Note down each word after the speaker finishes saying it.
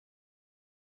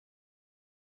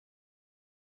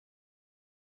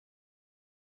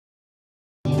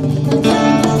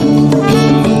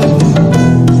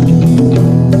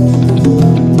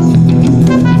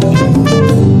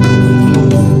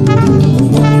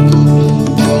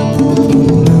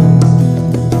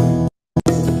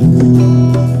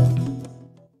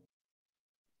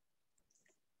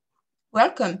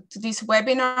Welcome to this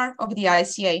webinar of the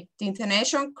ICA, the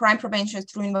International Crime Prevention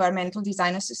Through Environmental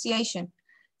Design Association.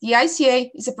 The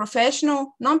ICA is a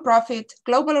professional, non-profit,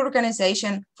 global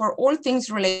organization for all things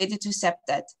related to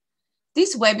CPTED.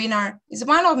 This webinar is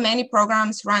one of many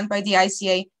programs run by the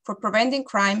ICA for preventing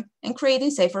crime and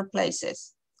creating safer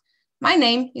places. My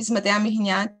name is Matea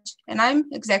Mihinhaj, and I'm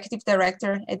Executive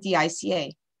Director at the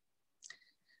ICA.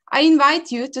 I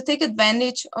invite you to take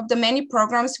advantage of the many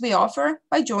programs we offer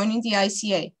by joining the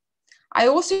ICA. I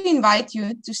also invite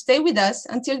you to stay with us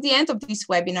until the end of this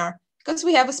webinar because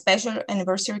we have a special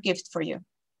anniversary gift for you.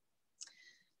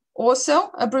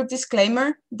 Also, a brief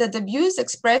disclaimer that the views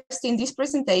expressed in this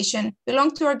presentation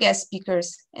belong to our guest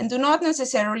speakers and do not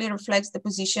necessarily reflect the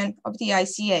position of the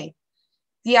ICA.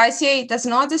 The ICA does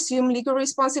not assume legal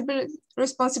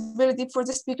responsibility for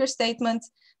the speaker statement,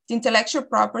 the intellectual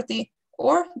property,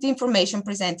 or the information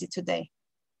presented today.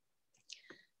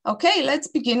 Okay, let's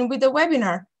begin with the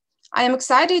webinar. I am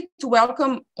excited to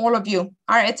welcome all of you,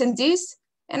 our attendees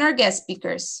and our guest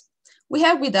speakers. We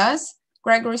have with us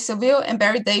Gregory Seville and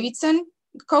Barry Davidson,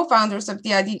 co-founders of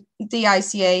the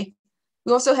ICA.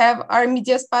 We also have our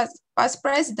immediate past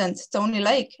president, Tony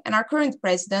Lake, and our current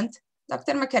president,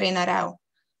 Dr. Macarena Rao.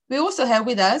 We also have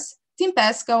with us Tim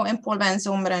Pascoe and Paul Van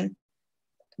Zomeren.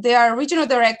 They are regional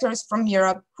directors from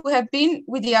Europe who have been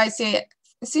with the ICA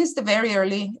since the very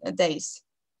early days.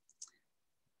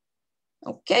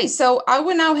 Okay, so I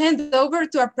will now hand over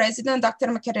to our president,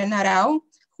 Dr. Macarena Rao,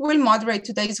 who will moderate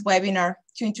today's webinar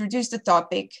to introduce the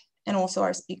topic and also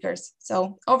our speakers.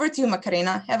 So over to you,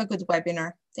 Macarena. Have a good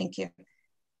webinar. Thank you.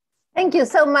 Thank you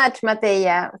so much,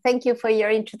 Matea. Thank you for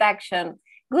your introduction.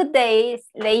 Good day,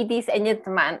 ladies and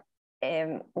gentlemen.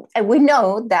 We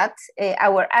know that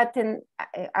our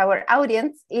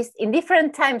audience is in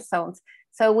different time zones,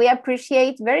 so we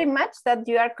appreciate very much that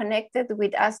you are connected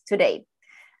with us today.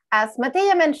 As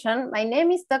Matea mentioned, my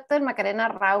name is Dr.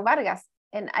 Macarena Rao Vargas,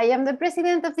 and I am the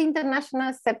president of the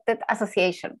International CPTED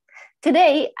Association.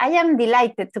 Today, I am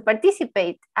delighted to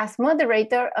participate as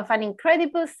moderator of an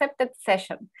incredible CPTED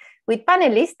session with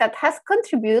panelists that has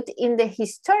contributed in the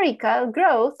historical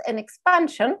growth and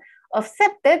expansion of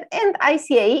CPTED and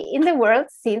ICA in the world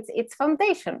since its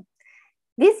foundation.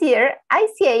 This year,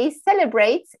 ICA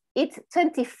celebrates its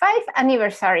 25th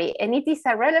anniversary, and it is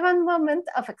a relevant moment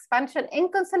of expansion and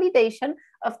consolidation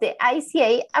of the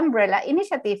ICA umbrella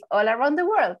initiative all around the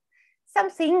world.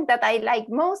 Something that I like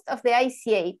most of the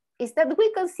ICA is that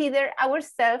we consider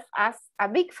ourselves as a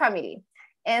big family.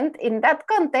 And in that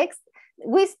context,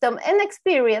 wisdom and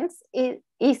experience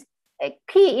is a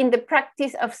key in the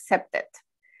practice of CPTED.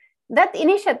 That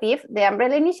initiative, the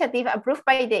umbrella initiative approved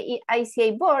by the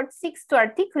ICA board, seeks to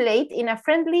articulate in a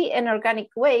friendly and organic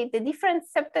way the different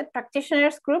CPTED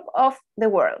practitioners group of the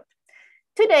world.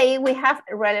 Today, we have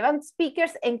relevant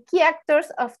speakers and key actors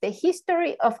of the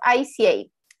history of ICA.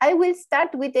 I will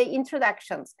start with the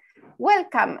introductions.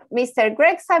 Welcome, Mr.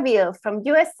 Greg Seville from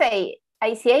USA,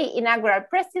 ICA inaugural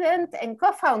president and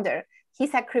co-founder.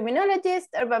 He's a criminologist,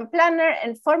 urban planner,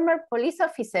 and former police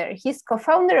officer. He's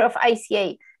co-founder of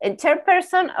ICA and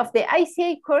chairperson of the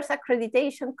ICA Course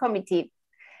Accreditation Committee.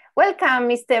 Welcome,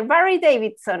 Mr. Barry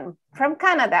Davidson from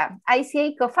Canada,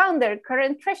 ICA co-founder,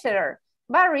 current treasurer.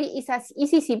 Barry is an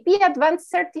ECCP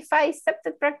Advanced Certified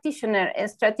CPTED practitioner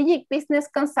and strategic business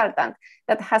consultant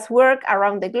that has worked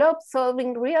around the globe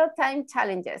solving real-time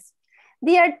challenges.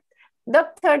 Dear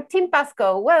Dr. Tim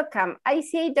Pascoe, welcome,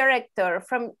 ICA director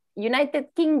from United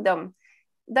Kingdom.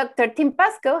 Dr. Tim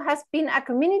Pascoe has been a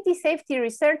community safety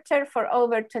researcher for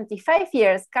over 25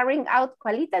 years, carrying out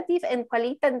qualitative and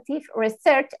qualitative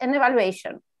research and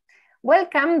evaluation.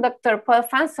 Welcome, Dr. Paul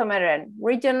Van Zomeren,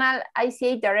 Regional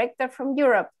ICA Director from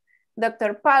Europe.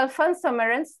 Dr. Paul Van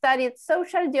Zomeren studied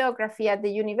social geography at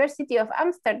the University of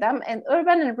Amsterdam and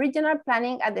urban and regional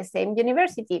planning at the same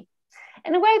university.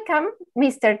 And welcome,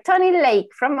 Mr. Tony Lake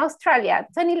from Australia.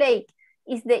 Tony Lake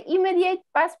is the immediate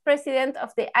past president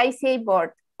of the ICA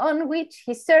board, on which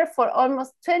he served for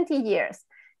almost 20 years.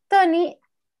 Tony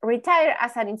retired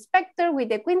as an inspector with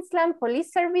the Queensland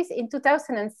Police Service in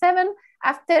 2007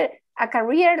 after a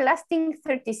career lasting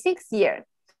 36 years.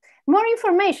 More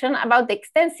information about the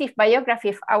extensive biography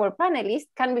of our panelists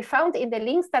can be found in the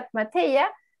links that Matea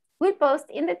will post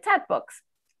in the chat box.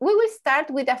 We will start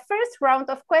with a first round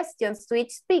of questions to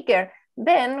each speaker.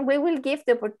 Then we will give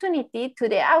the opportunity to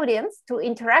the audience to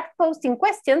interact posting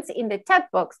questions in the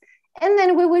chat box. And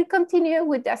then we will continue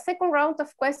with a second round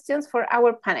of questions for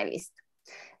our panelists.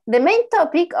 The main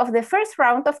topic of the first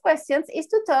round of questions is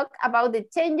to talk about the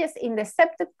changes in the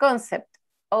CPTED concept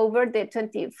over the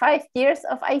 25 years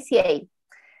of ICA.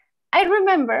 I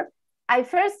remember I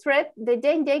first read the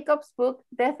Jane Jacobs book,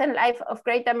 Death and Life of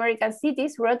Great American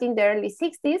Cities, wrote in the early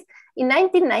 60s, in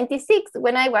 1996,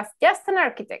 when I was just an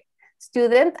architect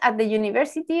student at the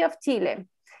University of Chile,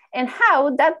 and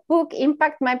how that book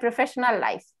impacted my professional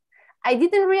life. I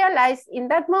didn't realize in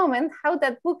that moment how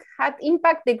that book had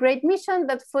impacted the great mission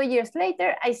that 4 years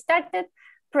later, I started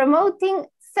promoting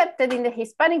CPTED in the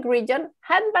Hispanic region,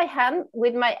 hand by hand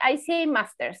with my ICA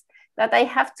masters that I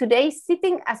have today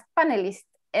sitting as panelists,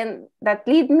 and that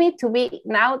lead me to be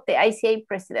now the ICA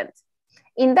president.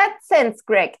 In that sense,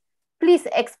 Greg, please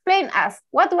explain us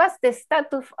what was the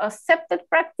status of CPTED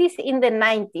practice in the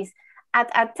 90s, at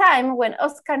a time when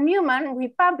Oscar Newman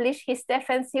republished his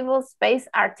Defensible Space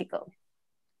article.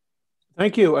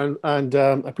 Thank you, and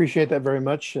I appreciate that very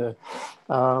much,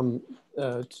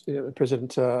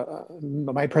 President,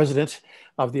 my president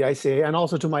of the ICA, and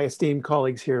also to my esteemed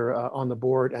colleagues here on the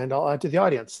board, and to the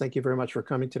audience. Thank you very much for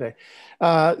coming today.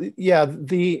 Yeah,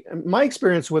 my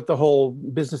experience with the whole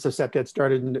business of CPTED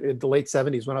started in the late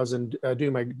 70s when I was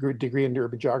doing my degree in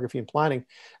urban geography and planning.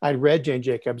 I read Jane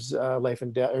Jacobs' Life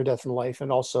and Death and Life, and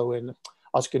also in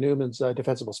Oscar Newman's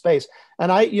Defensible Space.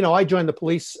 And I joined the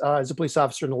police as a police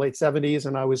officer in the late 70s,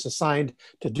 and I was assigned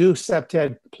to do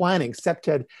CPTED planning,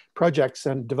 CPTED projects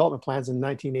and development plans in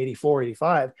 1984,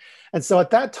 85. And so at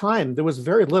that time, there was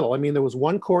very little. I mean, there was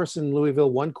one course in Louisville,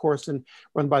 one course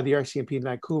run by the RCMP in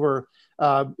Vancouver,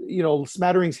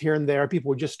 smatterings here and there. People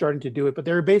were just starting to do it, but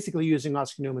they were basically using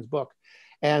Oscar Newman's book.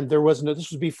 And this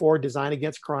was before Design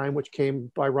Against Crime, which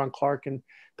came by Ron Clark and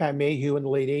Pat Mayhew in the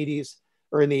late 80s.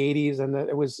 Or in the 80s, and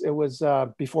it was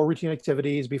before routine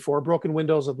activities, before broken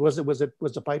windows. It was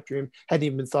a pipe dream, hadn't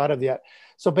even been thought of yet.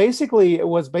 So basically, it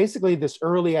was this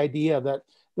early idea that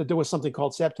there was something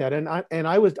called CPTED, and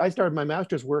I started my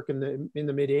master's work in the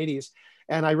mid 80s,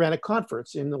 and I ran a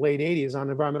conference in the late 80s on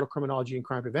environmental criminology and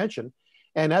crime prevention.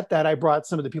 And at that, I brought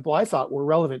some of the people I thought were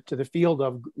relevant to the field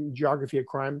of geography of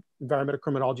crime, environmental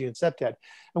criminology, and CPTED.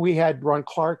 And we had Ron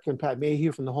Clark and Pat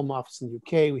Mayhew from the Home Office in the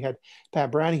UK. We had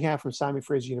Pat Branningham from Simon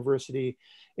Fraser University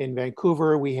in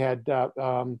Vancouver. We had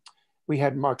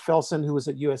Mark Felsen, who was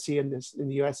at USC in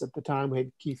the US at the time. We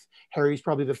had Keith Harries,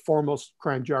 probably the foremost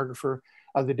crime geographer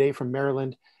of the day from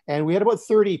Maryland. And we had about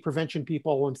 30 prevention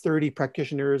people and 30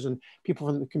 practitioners and people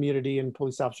from the community and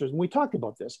police officers. And we talked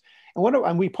about this.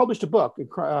 And we published a book,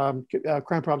 Crime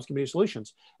Problems, Community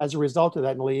Solutions, as a result of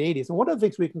that in the late 80s. And one of the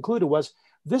things we concluded was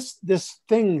this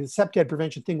thing, the CPTED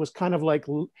prevention thing, was kind of like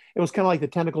the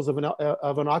tentacles of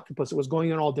an octopus. It was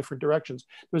going in all different directions.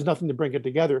 There was nothing to bring it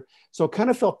together. So it kind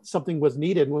of felt something was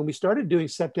needed. When we started doing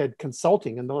CPTED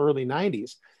consulting in the early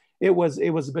 90s, it was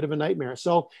a bit of a nightmare.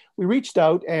 So we reached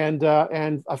out, and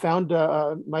I found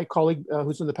my colleague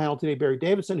who's on the panel today, Barry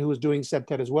Davidson, who was doing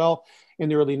CPTED as well in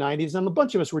the early 90s. And a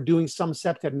bunch of us were doing some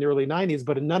CPTED in the early 90s,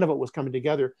 but none of it was coming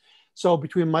together. So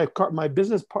between my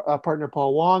business partner,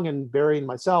 Paul Wong, and Barry and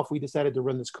myself, we decided to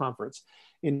run this conference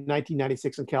in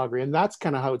 1996 in Calgary. And that's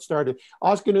kind of how it started.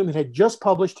 Oscar Newman had just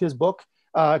published his book,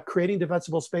 Creating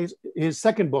Defensible Space, his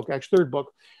second book, actually third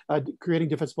book, Creating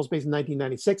Defensible Space in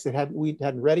 1996. We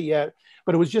hadn't read it yet,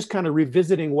 but it was just kind of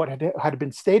revisiting what had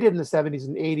been stated in the 70s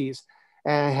and 80s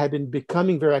and had been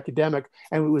becoming very academic,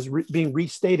 and it was being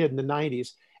restated in the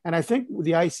 90s. And I think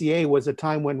the ICA was a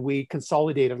time when we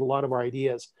consolidated a lot of our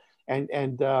ideas, and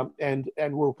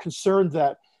were concerned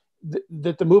that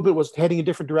the movement was heading in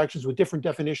different directions with different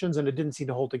definitions, and it didn't seem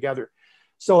to hold together.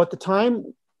 So at the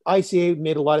time, ICA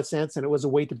made a lot of sense, and it was a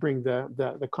way to bring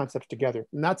the concepts together.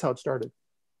 And that's how it started.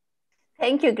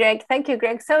 Thank you, Greg. Thank you,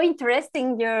 Greg. So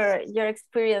interesting, your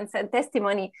experience and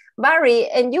testimony. Barry,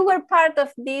 and you were part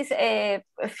of this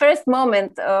first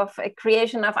moment of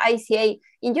creation of ICA.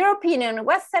 In your opinion,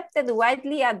 was CPTED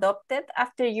widely adopted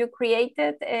after you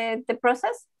created the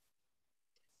process?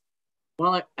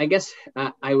 Well, I guess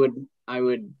I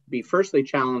would be firstly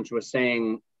challenged with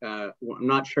saying, I'm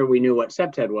not sure we knew what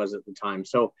CPTED was at the time.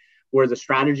 So were the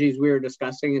strategies we were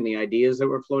discussing and the ideas that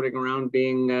were floating around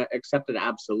being accepted?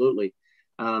 Absolutely.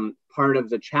 Part of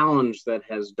the challenge that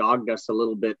has dogged us a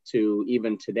little bit to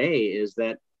even today is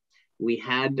that we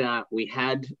had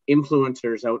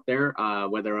influencers out there,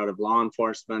 whether out of law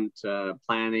enforcement,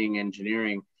 planning,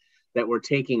 engineering, that were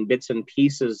taking bits and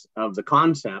pieces of the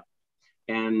concept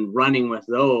and running with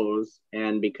those.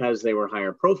 And because they were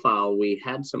higher profile, we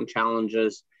had some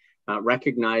challenges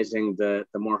recognizing the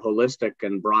more holistic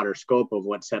and broader scope of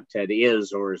what CPTED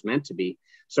is or is meant to be.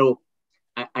 So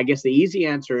I guess the easy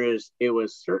answer is it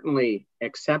was certainly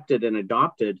accepted and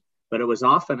adopted, but it was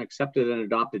often accepted and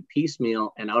adopted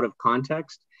piecemeal and out of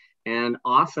context, and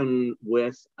often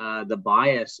with the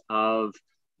bias of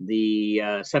the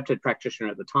CPTED practitioner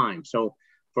at the time. So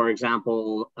For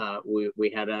example, we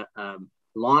had a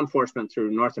law enforcement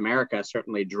through North America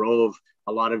certainly drove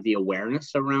a lot of the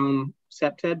awareness around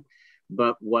CPTED.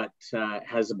 But what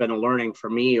has been a learning for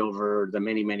me over the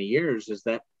many, many years is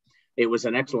that it was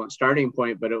an excellent starting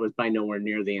point, but it was by nowhere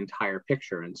near the entire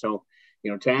picture. And so,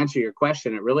 to answer your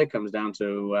question, it really comes down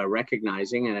to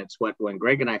recognizing, and it's what, when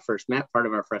Greg and I first met, part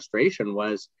of our frustration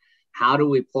was, how do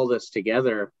we pull this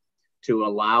together to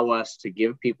allow us to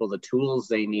give people the tools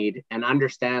they need and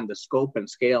understand the scope and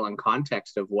scale and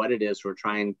context of what it is we're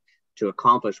trying to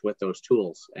accomplish with those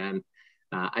tools. And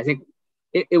I think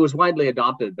it was widely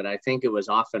adopted, but I think it was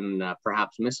often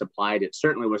perhaps misapplied. It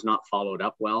certainly was not followed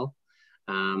up well.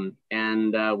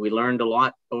 And we learned a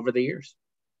lot over the years.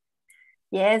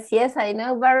 Yes, I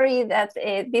know, Barry, that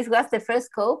this was the first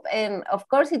scope. And of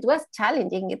course, it was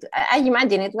challenging. I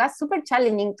imagine it was super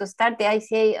challenging to start the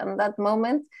ICA on that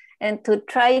moment and to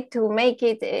try to make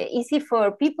it easy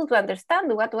for people to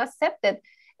understand what was CPTED.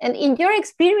 And in your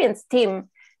experience, Tim,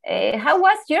 how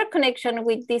was your connection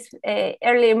with this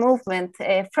early movement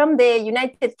from the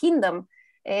United Kingdom?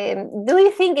 Do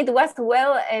you think it was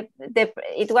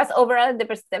it was overall the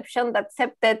perception that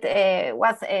CPTED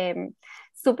was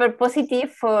super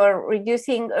positive for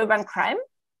reducing urban crime?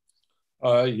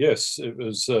 Yes, it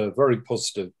was very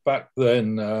positive. Back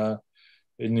then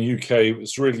in the UK, it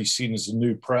was really seen as a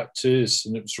new practice,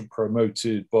 and it was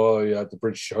promoted by the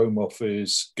British Home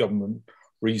Office, government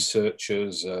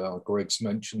researchers. Greg's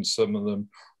mentioned some of them: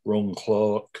 Ron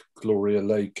Clark, Gloria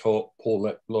Laycott, Paul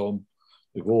Eklund.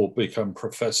 They've all become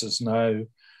professors now.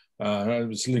 It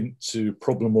was linked to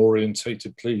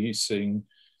problem-orientated policing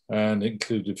and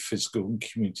included physical and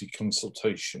community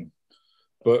consultation.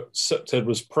 But CPTED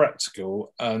was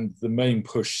practical, and the main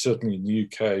push, certainly in the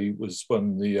UK, was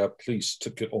when the police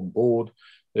took it on board.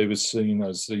 They were seen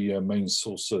as the main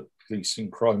source of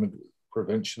policing crime and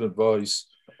prevention advice.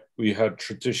 We had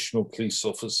traditional police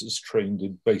officers trained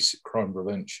in basic crime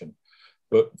prevention,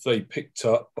 but they picked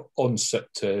up on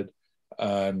CPTED,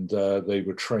 and they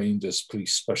were trained as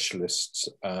police specialists,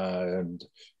 and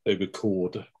they were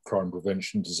called crime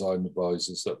prevention design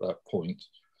advisors at that point.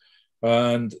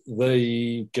 And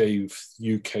they gave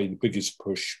UK the biggest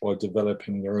push by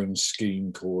developing their own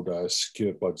scheme called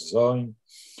Secure by Design,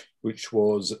 which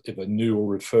was, if a new or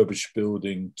refurbished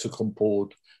building took on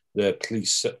board their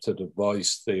police CPTED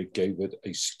advice, they gave it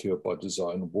a Secure by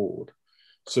Design award.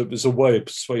 So it was a way of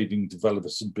persuading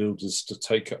developers and builders to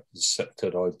take up the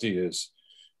CPTED ideas,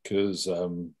 because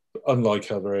unlike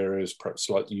other areas,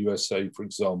 perhaps like the USA, for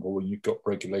example, when you've got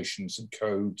regulations and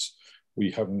codes,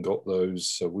 we haven't got those,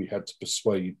 so we had to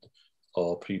persuade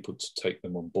our people to take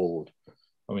them on board.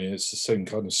 I mean, it's the same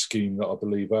kind of scheme that I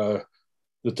believe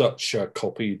the Dutch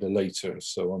copied later,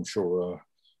 so I'm sure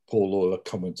Paul will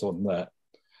comment on that.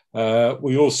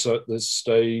 We also at this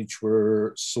stage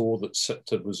saw that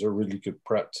CPTED was a really good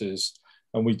practice,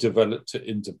 and we developed it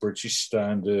into British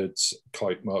standards,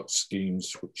 kite mark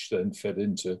schemes, which then fed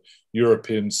into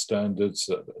European standards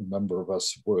that a number of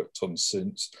us have worked on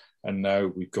since. And now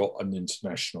we've got an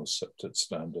international CPTED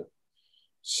standard.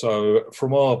 So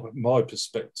from my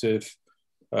perspective,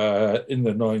 in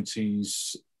the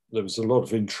 90s, there was a lot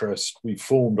of interest. We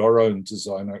formed our own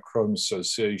Design Out Crime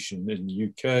Association in the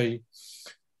UK,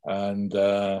 and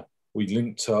we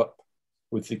linked up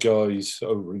with the guys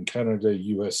over in Canada,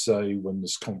 USA, when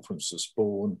this conference was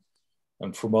born.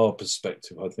 And from our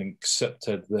perspective, I think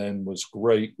CPTED then was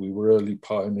great. We were early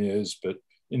pioneers, but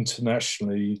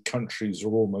internationally, countries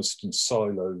are almost in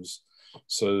silos.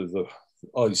 So the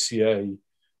ICA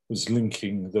was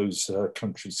linking those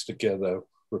countries together,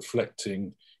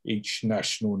 reflecting each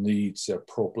national needs, their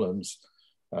problems.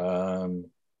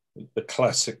 The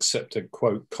classic CPTED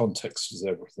quote, "Context is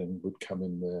everything," would come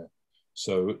in there.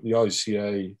 So the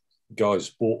ICA guys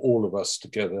brought all of us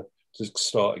together to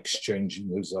start exchanging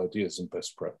those ideas and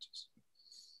best practice.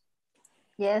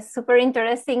 Yes, super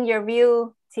interesting, your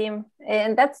view, Tim.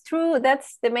 And that's true.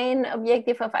 That's the main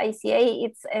objective of ICA.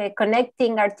 It's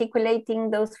connecting,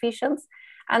 articulating those visions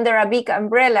under a big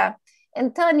umbrella.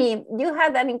 And Tony, you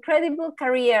had an incredible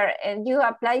career and you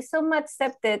applied so much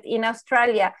CPTED in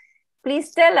Australia.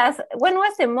 Please tell us, when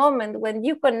was the moment when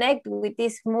you connect with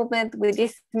this movement, with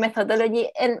this methodology,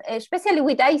 and especially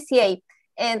with ICA?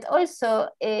 And also,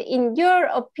 in your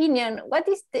opinion, what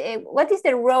is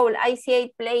the role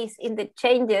ICA plays in the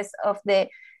changes of the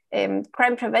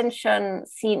crime prevention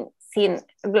scene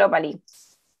globally?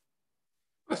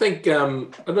 I think, I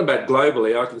don't know about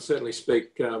globally, I can certainly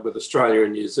speak with Australia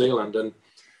and New Zealand. And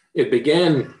it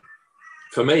began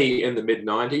for me in the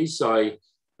mid-90s.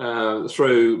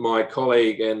 Through my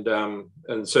colleague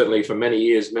and certainly for many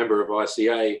years, member of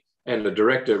ICA, and the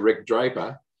director, Rick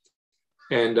Draper.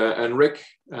 And Rick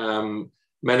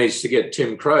managed to get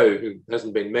Tim Crow, who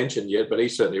hasn't been mentioned yet, but he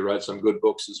certainly wrote some good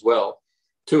books as well,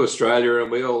 to Australia.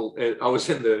 And I was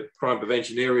in the crime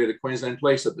prevention area of the Queensland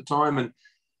Police at the time, and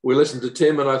we listened to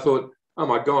Tim, and I thought, oh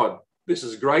my God, this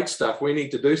is great stuff. We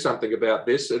need to do something about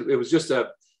this. It was just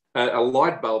a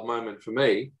light bulb moment for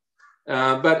me.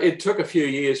 But it took a few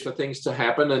years for things to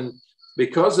happen. And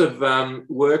because of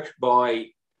work by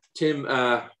Tim,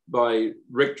 by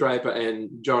Rick Draper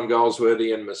and John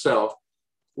Goldsworthy and myself,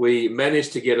 we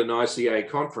managed to get an ICA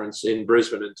conference in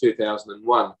Brisbane in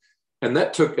 2001. And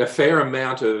that took a fair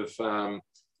amount of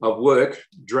work,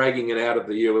 dragging it out of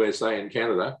the USA and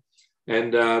Canada.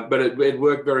 And but it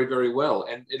worked very, very well.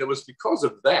 And it was because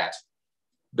of that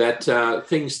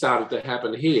things started to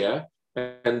happen here.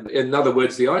 And in other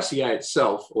words, the ICA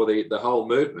itself, or the whole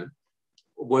movement,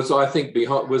 was, I think,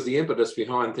 was the impetus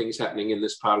behind things happening in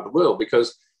this part of the world.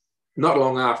 Because not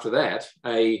long after that,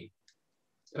 a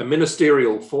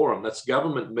ministerial forum, that's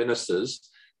government ministers,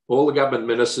 all the government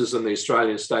ministers in the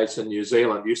Australian states and New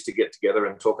Zealand used to get together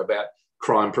and talk about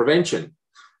crime prevention.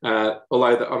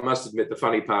 Although I must admit, the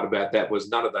funny part about that was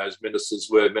none of those ministers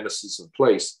were ministers of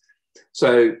police.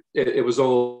 So it was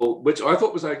all, which I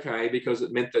thought was okay, because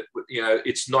it meant that, you know,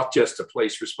 it's not just a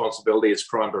police responsibility, it's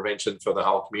crime prevention for the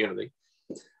whole community.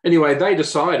 Anyway, they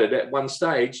decided at one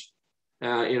stage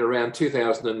in around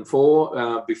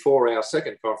 2004, before our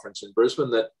second conference in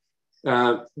Brisbane, that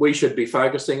we should be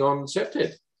focusing on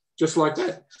CPTED, just like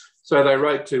that. So they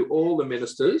wrote to all the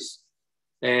ministers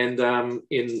and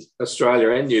in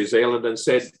Australia and New Zealand and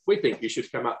said, we think you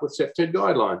should come up with CPTED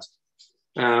guidelines.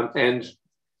 And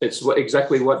it's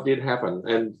exactly what did happen.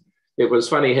 And it was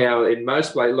funny how in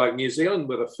most places, like New Zealand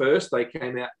were the first, they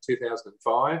came out in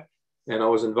 2005, and I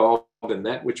was involved in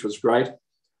that, which was great.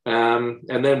 And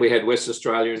then we had West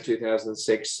Australia in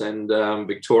 2006 and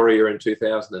Victoria in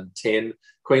 2010,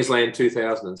 Queensland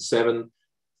 2007,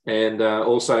 and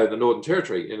also the Northern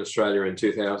Territory in Australia in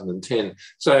 2010.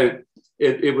 So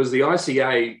it was the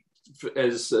ICA,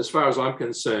 as far as I'm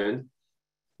concerned,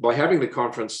 by having the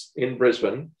conference in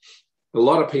Brisbane, a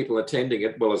lot of people attending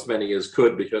it, well, as many as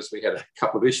could, because we had a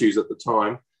couple of issues at the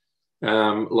time,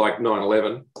 like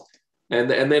 9/11. And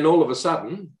then all of a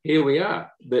sudden, here we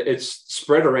are. It's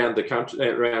spread around the country,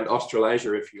 around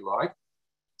Australasia, if you like.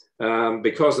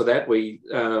 Because of that, we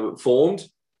formed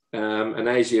an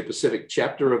Asia Pacific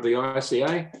chapter of the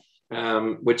ICA,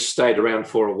 which stayed around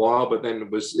for a while, but then it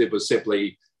was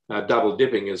simply double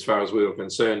dipping as far as we were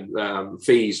concerned,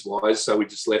 fees-wise. So we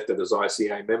just left it as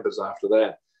ICA members after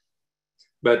that.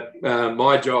 But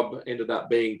my job ended up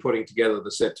being putting together the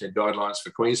CPTED guidelines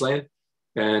for Queensland,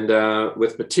 and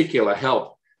with particular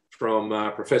help from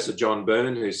Professor John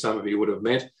Byrne, who some of you would have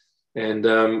met. And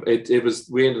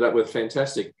we ended up with a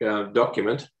fantastic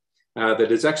document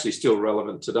that is actually still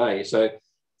relevant today. So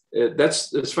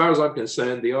that's, as far as I'm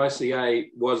concerned, the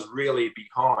ICA was really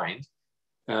behind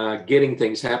getting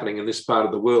things happening in this part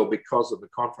of the world because of the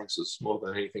conferences more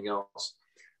than anything else.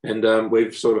 And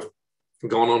we've sort of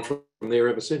gone on from there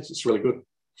ever since. It's really good.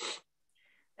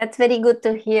 That's very good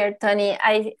to hear, Tony.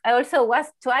 I also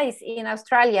was twice in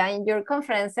Australia in your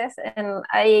conferences, and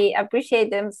I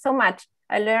appreciate them so much.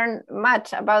 I learned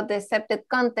much about the CPTED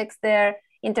context there,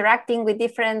 interacting with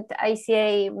different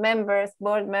ICA members,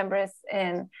 board members,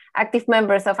 and active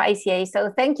members of ICA.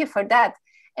 So thank you for that.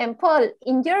 And Paul,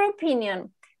 in your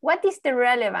opinion, what is the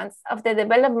relevance of the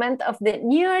development of the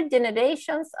newer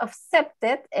generations of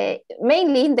CPTED,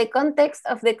 mainly in the context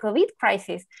of the COVID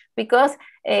crisis? Because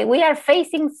we are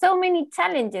facing so many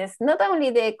challenges, not only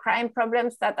the crime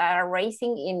problems that are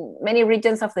rising in many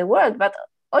regions of the world, but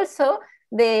also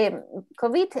the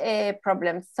COVID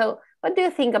problems. So what do you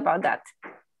think about that?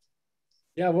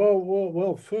 Yeah,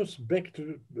 well. First, back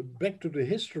to the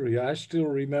history. I still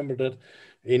remember that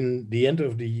in the end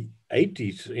of the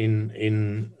 80s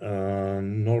in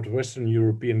northwestern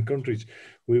European countries,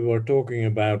 we were talking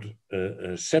about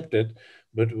CPTED,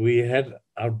 but we had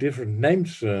our different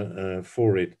names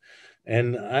for it.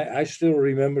 And I still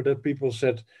remember that people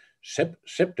said,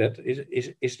 CPTED,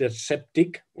 is that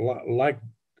septic, like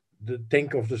the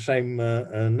tank of the same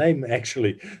name,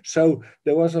 actually. So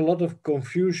there was a lot of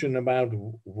confusion about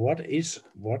what is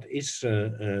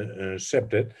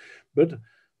CPTED, but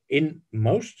in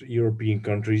most European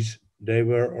countries, they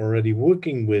were already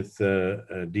working with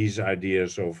these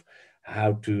ideas of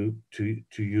how to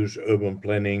use urban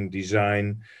planning,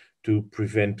 design to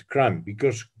prevent crime,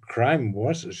 because crime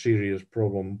was a serious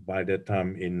problem by that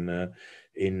time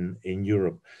in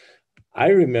Europe. I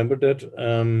remember that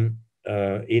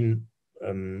in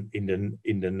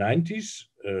the 90s,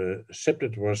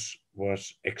 CPTED was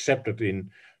was accepted in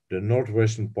the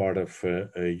northwestern part of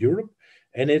Europe,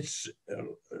 and it's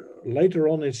later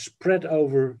on it's spread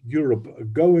over Europe,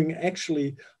 going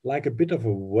actually like a bit of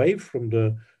a wave from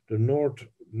the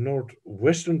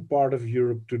northwestern part of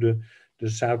Europe to the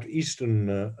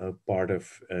southeastern part of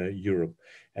Europe.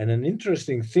 And an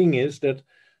interesting thing is that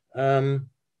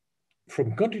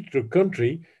from country to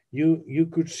country, you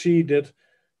could see that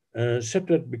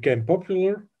CPTED became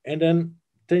popular, and then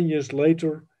 10 years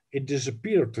later, it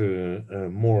disappeared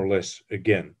more or less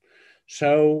again.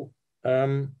 So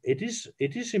it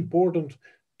is important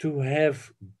to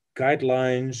have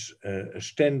guidelines,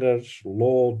 standards,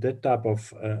 law, that type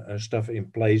of stuff in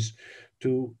place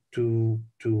to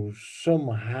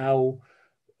somehow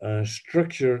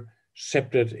structure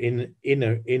CPTED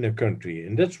in a country,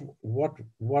 and that's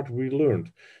what we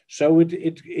learned. So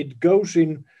it goes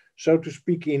in, so to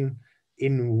speak, in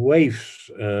waves,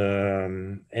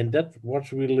 and that's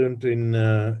what we learned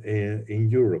in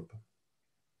Europe.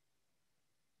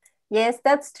 Yes,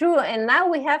 that's true. And now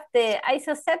we have the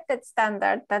ISO CPTED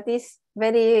standard that is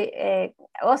very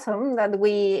awesome, that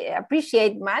we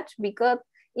appreciate much, because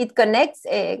it connects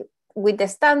with the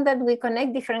standard, we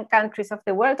connect different countries of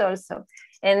the world also.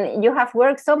 And you have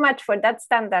worked so much for that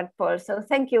standard, Paul. So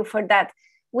thank you for that.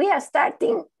 We are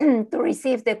starting to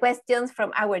receive the questions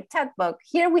from our chat box.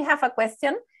 Here we have a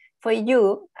question for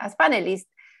you as panelists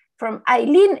from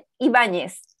Eileen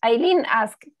Ibanez. Eileen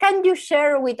asks, can you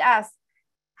share with us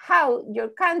how your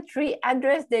country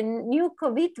addressed the new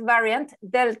COVID variant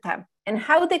Delta and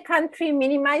how the country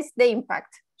minimized the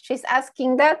impact? She's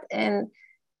asking that, and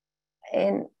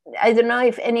I don't know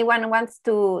if anyone wants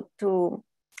to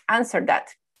answer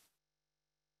that.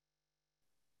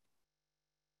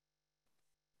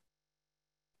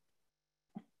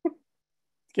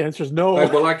 The answer is no.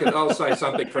 Well, I'll say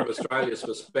something from Australia's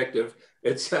perspective.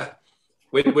 It's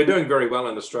we're doing very well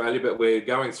in Australia, but we're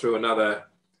going through another,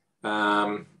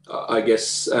 I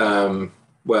guess,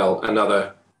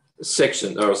 another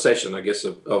section or a session, I guess,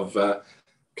 of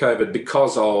COVID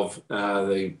because of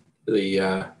the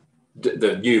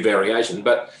new variation.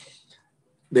 But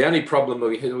the only problem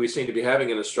we seem to be having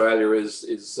in Australia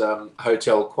is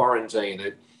hotel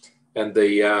quarantine, and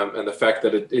the fact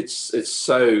that it's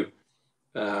so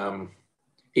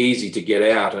easy to get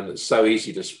out and it's so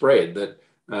easy to spread that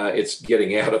it's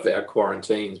getting out of our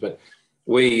quarantines. But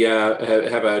we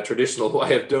have a traditional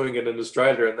way of doing it in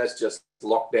Australia, and that's just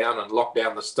lock down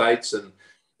the states, and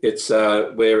it's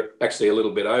we're actually a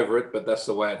little bit over it, but that's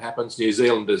the way it happens. New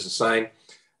Zealand is the same,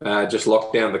 just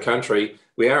lock down the country.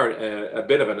 We are a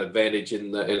bit of an advantage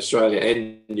in Australia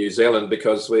and New Zealand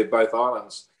because we're both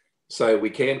islands, so we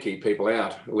can keep people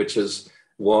out, which is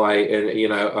why, and you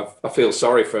know, I feel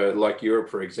sorry for like Europe,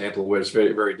 for example, where it's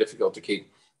very, very difficult to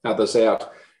keep others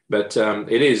out. But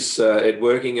it is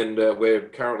working, and we're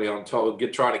currently on top,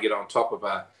 trying to get on top of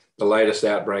the latest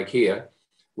outbreak here,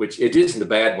 which it isn't a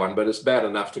bad one, but it's bad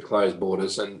enough to close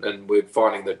borders, and we're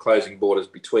finding that closing borders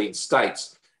between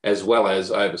states as well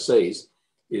as overseas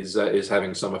is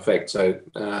having some effect. So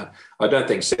I don't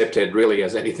think CPTED really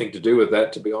has anything to do with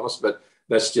that, to be honest, but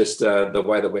that's just the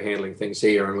way that we're handling things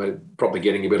here, and we're probably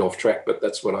getting a bit off track, but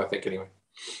that's what I think anyway.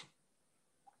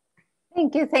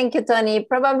 Thank you, Tony.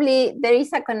 Probably there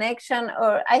is a connection,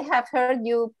 or I have heard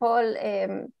you, Paul,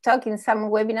 talk in some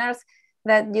webinars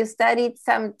that you studied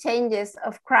some changes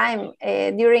of crime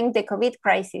during the COVID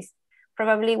crisis.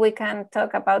 Probably we can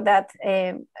talk about that.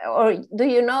 Or do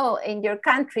you know in your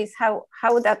countries how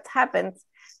that happens?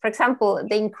 For example,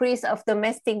 the increase of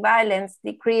domestic violence,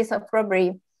 decrease of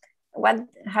robbery. What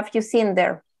have you seen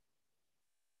there?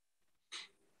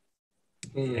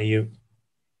 You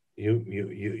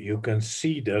can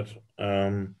see that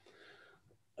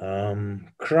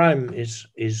crime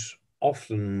is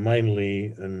often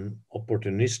mainly an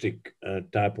opportunistic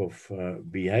type of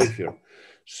behavior.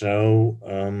 So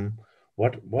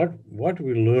what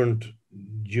we learned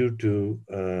due to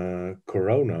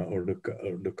Corona or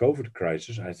the COVID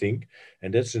crisis, I think,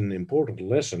 and that's an important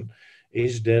lesson,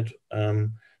 is that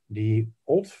the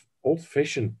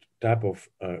old-fashioned type of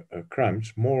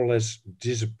crimes more or less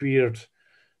disappeared.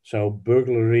 So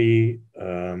burglary,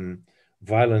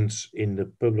 violence in the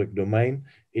public domain,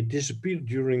 it disappeared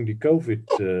during the COVID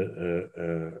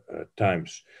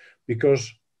times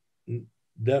because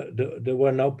there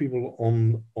were no people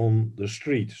on the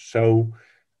street. So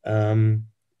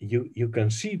you can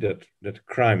see that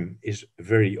crime is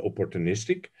very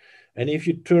opportunistic, and if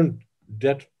you turn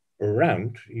that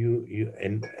around,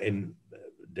 and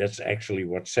that's actually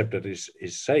what CPTED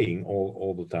is saying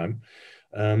all the time.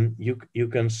 You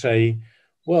can say,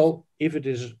 well, if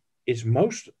it's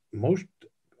most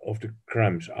the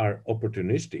crimes are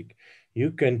opportunistic,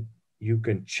 you can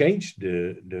change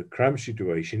the crime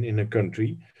situation in a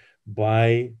country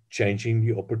by changing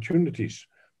the opportunities,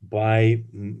 by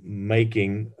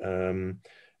making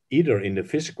either in the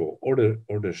physical or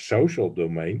the social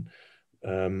domain,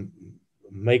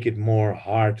 make it more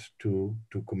hard to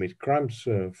commit crimes,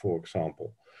 for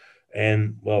example.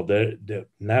 And well,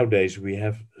 nowadays we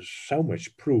have so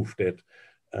much proof that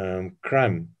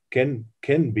crime can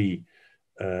be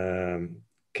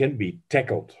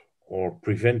tackled or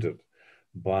prevented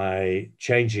by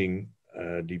changing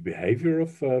the behavior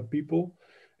of people.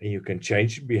 And you can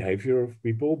change the behavior of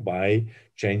people by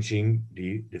changing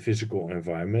the physical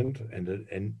environment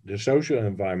and the social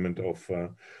environment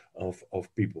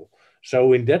of people.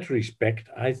 So in that respect,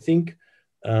 I think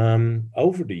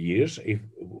over the years,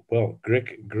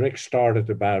 Greg started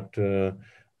about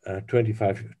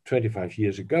 25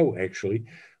 years ago, actually,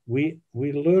 we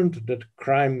learned that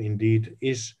crime indeed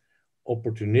is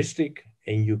opportunistic,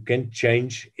 and you can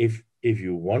change, if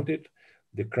you want it,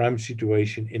 the crime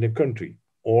situation in a country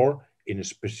or in a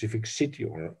specific city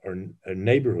or a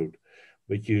neighborhood.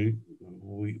 But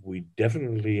we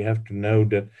definitely have to know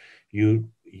that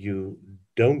you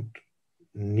don't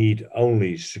need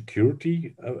only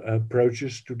security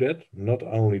approaches to that, not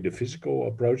only the physical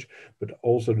approach, but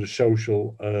also the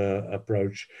social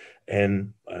approach,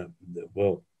 and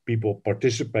well, people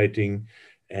participating,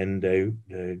 and they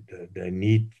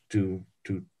need to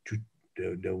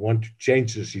they want to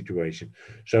change the situation.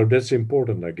 So that's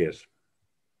important, I guess.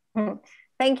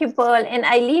 Thank you, Paul. And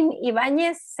Eileen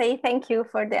Ibanez say thank you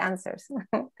for the answers.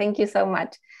 Thank you so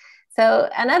much. So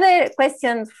another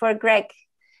question for Greg.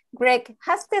 Greg,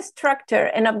 has the structure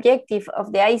and objective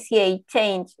of the ICA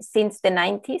changed since the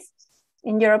 90s,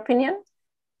 in your opinion,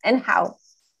 and how?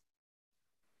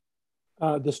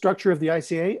 The structure of the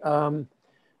ICA,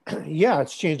 yeah,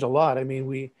 it's changed a lot. I mean,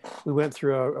 we went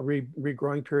through a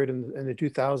regrowing period in the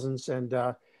 2000s,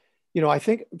 and you know, I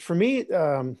think for me,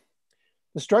 the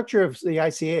structure of the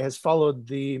ICA has followed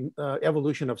the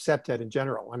evolution of CPTED in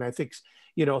general, and I think,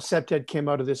 you know, CPTED came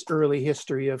out of this early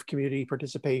history of community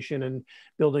participation and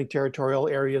building territorial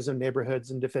areas and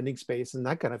neighborhoods and defending space and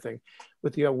that kind of thing,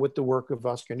 with the work of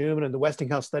Oscar Newman and the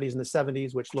Westinghouse studies in the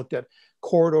 70s, which looked at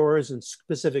corridors and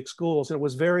specific schools. And it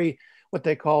was very what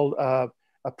they called a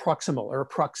proximal or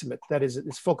approximate. That is,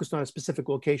 it's focused on a specific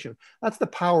location. That's the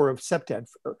power of CPTED,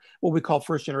 what we call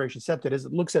first generation CPTED, is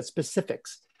it looks at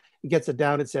specifics. It gets it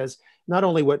down. It says not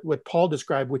only what Paul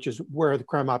described, which is where are the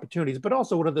crime opportunities, but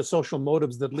also what are the social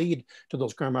motives that lead to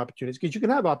those crime opportunities. Because you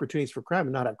can have opportunities for crime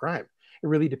and not have crime. It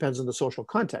really depends on the social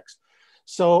context.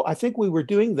 So I think we were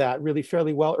doing that really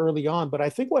fairly well early on. But I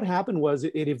think what happened was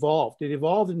it evolved. It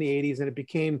evolved in the 80s, and it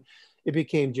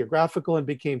became geographical and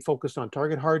became focused on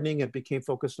target hardening. It became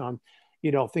focused on,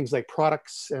 you know, things like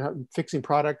products, fixing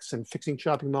products and fixing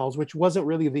shopping malls, which wasn't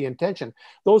really the intention.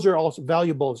 Those are also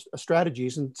valuable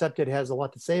strategies, and CPTED has a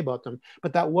lot to say about them,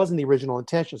 but that wasn't the original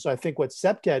intention. So I think what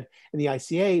CPTED and the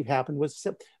ICA happened was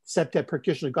CPTED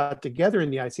practitioners got together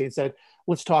in the ICA and said,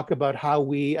 let's talk about how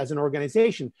we as an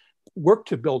organization work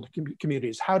to build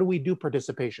communities. How do we do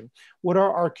participation? What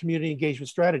are our community engagement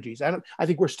strategies? I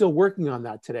think we're still working on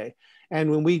that today.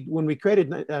 And when we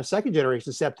created second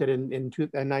generation CPTED in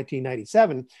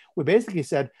 1997, we basically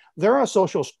said there are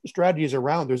social strategies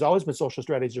around. There's always been social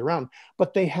strategies around,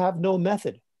 but they have no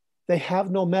method. They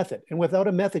have no method. And without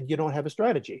a method, you don't have a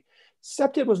strategy.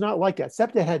 CPTED was not like that.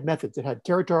 CPTED had methods. It had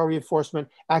territorial reinforcement,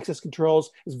 access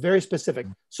controls. It's very specific.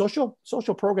 Social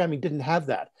programming didn't have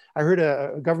that. I heard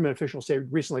a government official say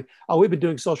recently, oh, we've been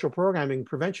doing social programming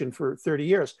prevention for 30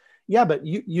 years. Yeah, but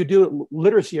you do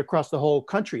literacy across the whole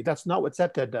country. That's not what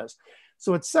CPTED does.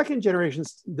 So what second generation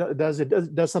does,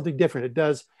 it does something different. It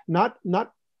does not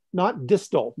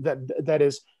distal, that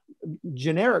is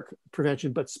generic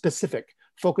prevention, but specific,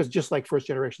 focused just like first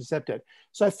generation CPTED.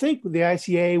 So I think the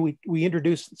ICA, we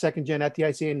introduced second gen at the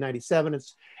ICA in 97.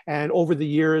 And over the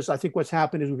years, I think what's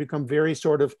happened is we've become very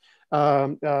sort of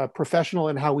professional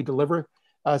in how we deliver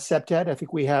CPTED. I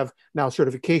think we have now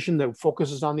certification that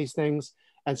focuses on these things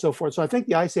and so forth. So I think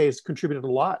the ICA has contributed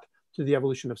a lot to the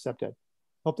evolution of CPTED.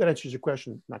 Hope that answers your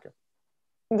question, Naka.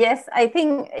 Yes, I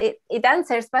think it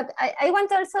answers, but I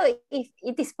want also, if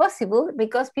it is possible,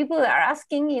 because people are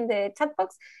asking in the chat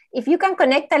box, if you can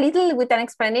connect a little with an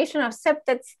explanation of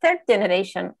CPTED's third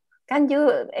generation. Can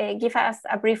you give us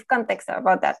a brief context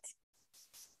about that?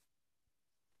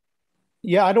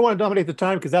 Yeah, I don't want to dominate the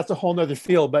time because that's a whole nother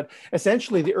field, but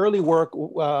essentially the early work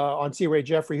on C. Ray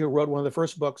Jeffrey, who wrote one of the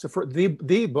first books,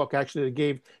 the book actually that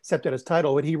gave CPTED its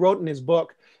title, what he wrote in his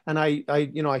book And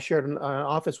I shared an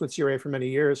office with CRA for many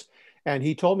years. And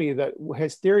he told me that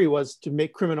his theory was to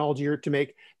make criminology, or to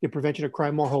make the prevention of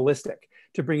crime more holistic,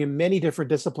 to bring in many different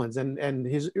disciplines. And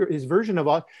his version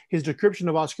of his description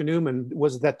of Oscar Newman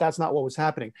was that that's not what was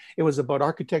happening. It was about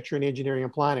architecture and engineering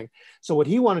and planning. So what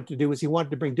he wanted to do is he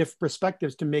wanted to bring different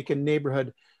perspectives to make a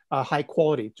neighborhood high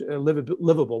quality,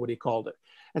 livable, what he called it.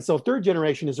 And so third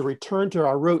generation is a return to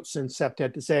our roots in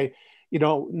CPTED to say,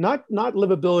 not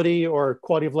livability or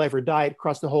quality of life or diet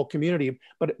across the whole community,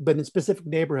 but in specific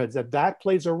neighborhoods, that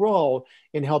plays a role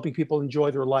in helping people enjoy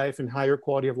their life and higher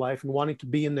quality of life and wanting to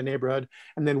be in the neighborhood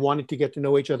and then wanting to get to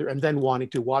know each other and then wanting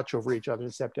to watch over each other in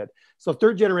CPTED. So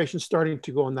third generation is starting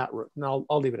to go on that route. And I'll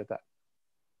leave it at that.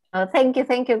 Oh, thank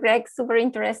you, Greg. Super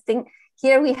interesting.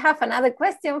 Here we have another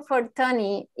question for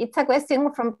Tony. It's a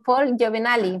question from Paul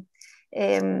Giovinali.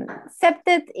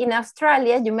 CPTED in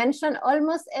Australia, you mentioned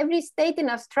almost every state in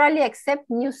Australia except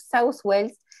New South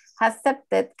Wales has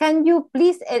CPTED. Can you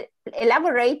please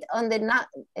elaborate on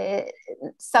the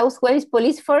South Wales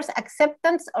Police Force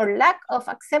acceptance or lack of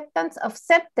acceptance of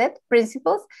CPTED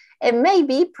principles, and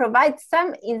maybe provide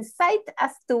some insight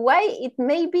as to why it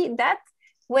may be that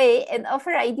way and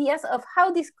offer ideas of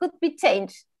how this could be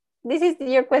changed? This is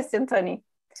your question, Tony,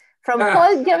 from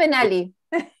Paul Giovinali.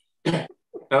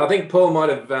 I think Paul might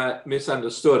have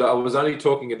misunderstood. I was only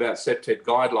talking about CPTED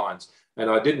guidelines, and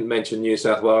I didn't mention New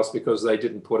South Wales because they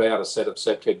didn't put out a set of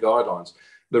CPTED guidelines.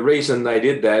 The reason they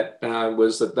did that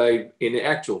was that they, in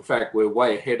actual fact, were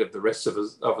way ahead of the rest of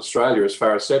Australia as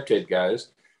far as CPTED goes,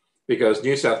 because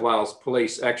New South Wales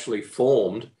Police actually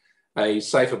formed a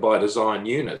Safer by Design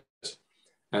unit,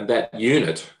 and that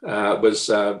unit was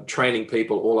training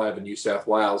people all over New South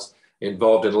Wales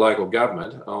involved in local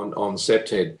government on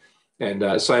CPTED.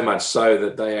 And so much so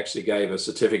that they actually gave a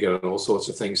certificate and all sorts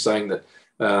of things saying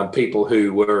that people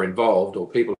who were involved or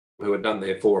people who had done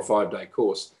their 4 or 5 day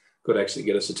course could actually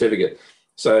get a certificate.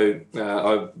 So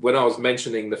when I was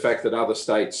mentioning the fact that other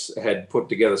states had put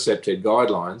together CPTED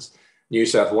guidelines, New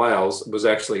South Wales was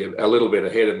actually a little bit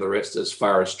ahead of the rest as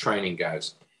far as training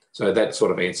goes. So that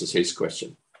sort of answers his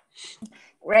question.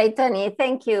 Right, Tony,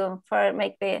 thank you for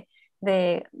making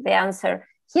the answer.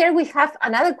 Here we have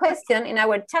another question in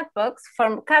our chat box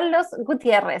from Carlos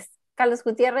Gutierrez. Carlos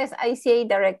Gutierrez, ICA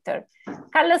Director.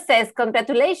 Carlos says,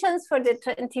 congratulations for the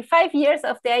 25 years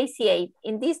of the ICA.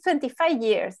 In these 25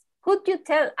 years, could you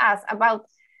tell us about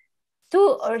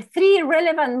 2 or 3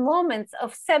 relevant moments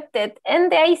of CPTED and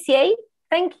the ICA?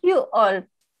 Thank you all.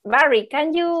 Barry,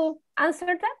 can you answer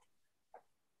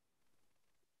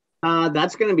that?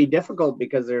 That's going to be difficult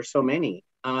because there's so many.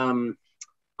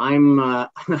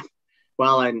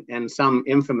 Well, and some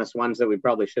infamous ones that we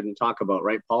probably shouldn't talk about,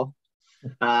 right, Paul?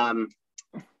 I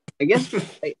guess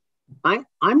I'm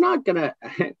not going to,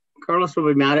 Carlos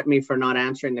will be mad at me for not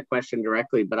answering the question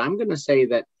directly, but I'm going to say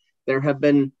that there have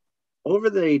been, over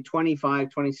the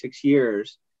 25, 26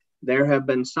 years, there have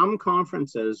been some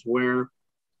conferences where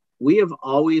we have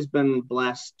always been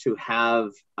blessed to have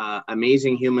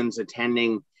amazing humans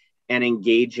attending and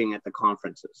engaging at the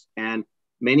conferences. And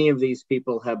many of these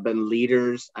people have been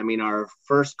leaders. I mean, our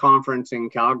first conference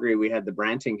in Calgary, we had the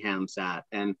Brantinghams at,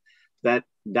 and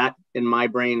that in my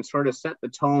brain sort of set the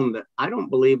tone that I don't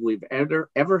believe we've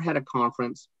ever had a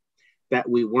conference that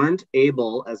we weren't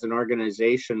able as an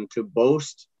organization to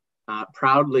boast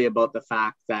proudly about the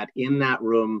fact that in that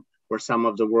room were some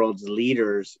of the world's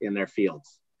leaders in their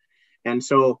fields. And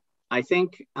so I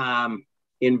think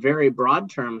in very broad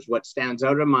terms, what stands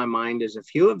out in my mind is a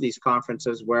few of these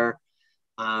conferences where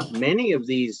many of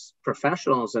these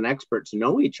professionals and experts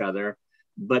know each other,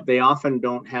 but they often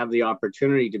don't have the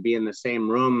opportunity to be in the same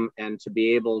room and to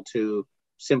be able to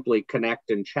simply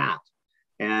connect and chat.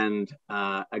 And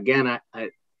again,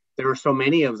 there are so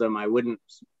many of them, I wouldn't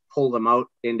pull them out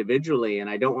individually, and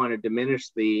I don't want to diminish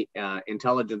the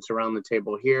intelligence around the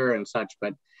table here and such,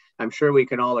 but I'm sure we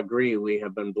can all agree we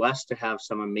have been blessed to have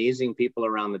some amazing people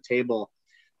around the table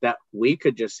that we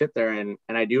could just sit there and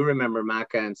I do remember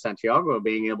Maca and Santiago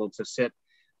being able to sit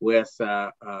with,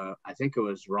 I think it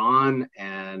was Ron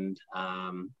and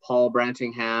Paul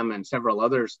Brantingham and several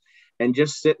others, and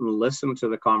just sit and listen to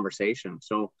the conversation.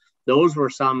 So those were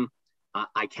some,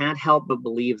 I can't help but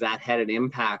believe that had an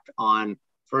impact on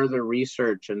further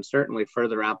research and certainly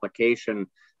further application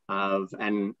of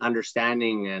an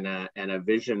understanding and a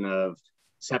vision of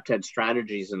CPTED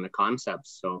strategies and the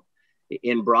concepts. So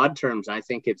in broad terms, I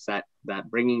think it's that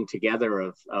bringing together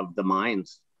of the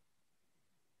minds.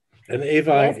 And if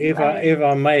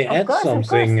I may add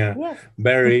something, yes.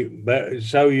 Barry,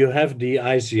 so you have the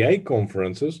ICA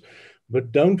conferences,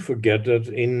 but don't forget that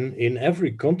in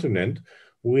every continent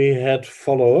we had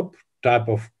follow-up type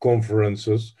of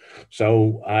conferences.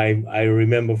 So I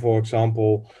remember, for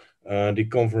example, the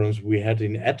conference we had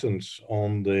in Athens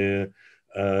on the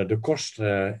cost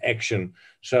action.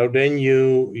 So then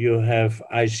you have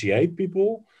ICA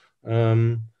people,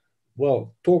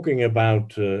 well, talking about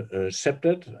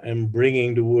CPTED and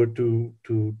bringing the word to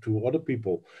other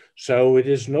people. So it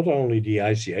is not only the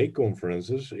ICA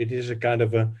conferences, it is a kind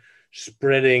of a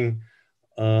spreading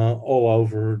all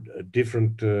over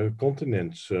different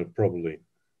continents, probably.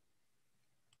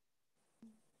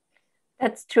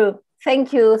 That's true.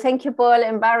 Thank you, Paul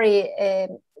and Barry.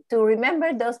 To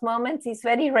remember those moments is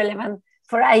very relevant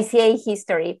for ICA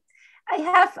history. I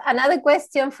have another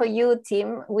question for you,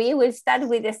 Tim. We will start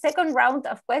with the second round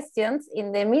of questions.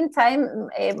 In the meantime,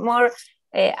 more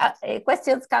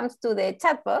questions comes to the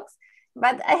chat box.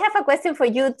 But I have a question for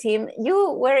you, Tim.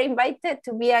 You were invited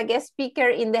to be a guest speaker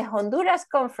in the Honduras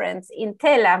conference in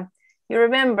Tela. You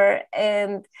remember?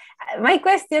 And my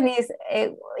question is,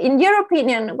 in your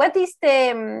opinion, what is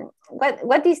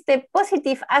the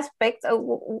positive aspect,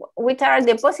 which are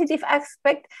the positive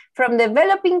aspects from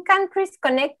developing countries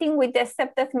connecting with the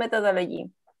CPTED methodology?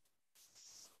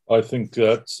 I think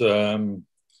that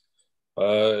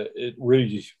it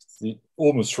really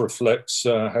almost reflects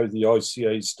how the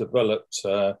ICA's developed.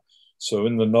 So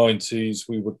in the 90s,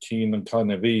 we were keen and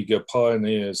kind of eager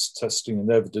pioneers, testing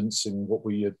and evidencing what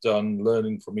we had done,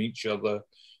 learning from each other,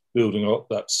 building up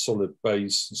that solid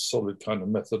base and solid kind of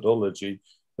methodology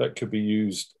that could be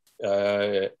used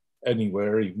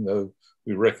anywhere, even though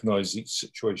we recognize each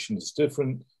situation is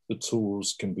different, the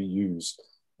tools can be used.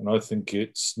 And I think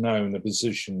it's now in a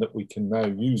position that we can now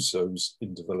use those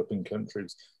in developing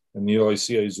countries. And the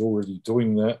ICA is already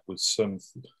doing that with some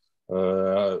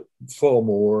far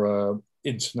more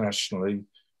internationally.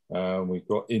 We've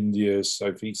got India,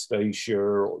 Southeast Asia,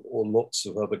 or lots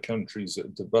of other countries that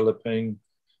are developing.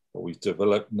 What we've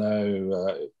developed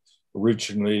now,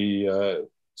 originally,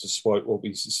 despite what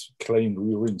we claimed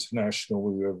we were international,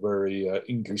 we were very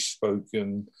English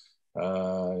spoken.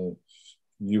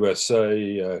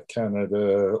 USA,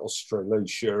 Canada,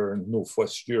 Australasia, and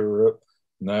Northwest Europe.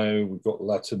 Now we've got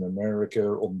Latin America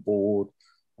on board.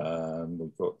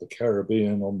 We've got the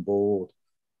Caribbean on board,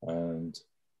 and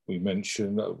we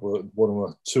mentioned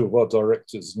two of our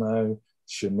directors now,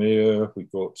 Shamir,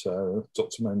 we've got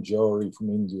Dr. Manjari from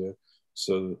India.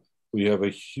 So we have a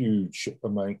huge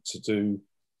amount to do.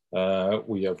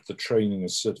 We have the training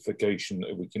and certification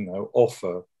that we can now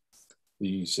offer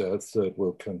these third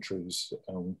world countries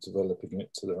and developing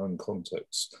it to their own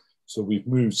context. So we've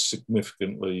moved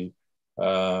significantly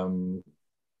from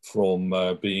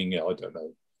being, I don't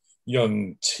know,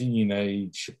 young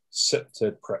teenage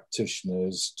CPTED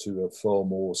practitioners to a far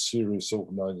more serious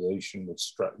organization with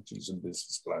strategies and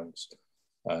business plans.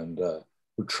 And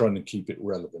we're trying to keep it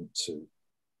relevant too.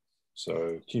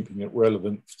 So keeping it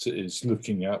relevant is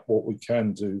looking at what we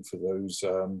can do for those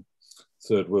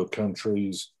third world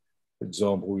countries. For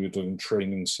example, we're doing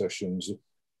training sessions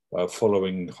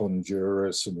following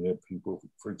Honduras, and we have people,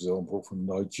 for example, from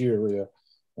Nigeria,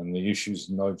 and the issues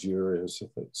in Nigeria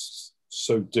it's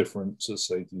so different to,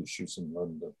 say, the issues in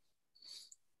London.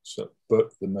 So,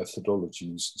 but the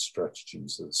methodologies and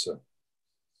strategies are the same.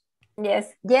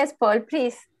 Yes, Paul,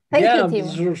 please. Thank you,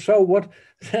 Tim. So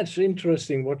that's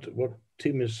interesting what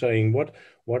Tim is saying. What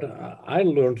I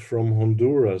learned from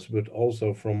Honduras, but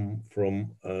also from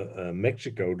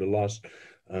Mexico, the last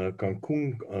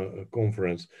Cancun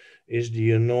conference, is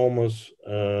the enormous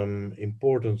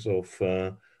importance of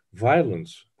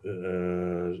violence.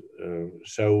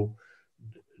 So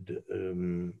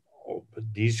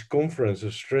these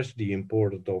conferences stress the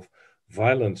importance of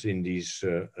violence in these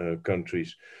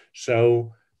countries.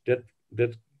 So that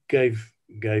gave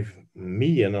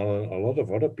me and a lot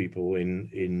of other people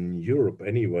in Europe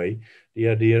anyway the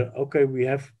idea, okay, we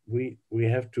have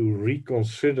to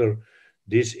reconsider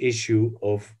this issue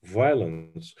of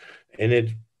violence.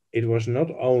 And it was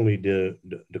not only the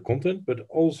content, but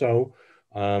also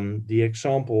the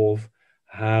example of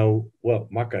how, well,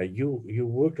 Maka, you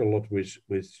worked a lot with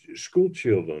school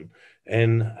children,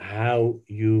 and how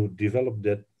you developed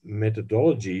that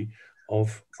methodology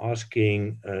of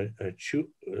asking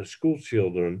school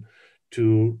children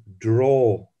to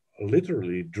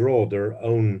literally draw their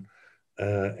own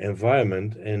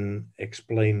environment and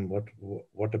explain what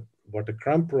the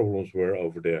crime problems were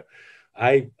over there.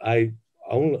 I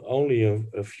only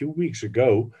a few weeks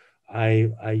ago,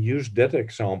 I used that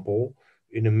example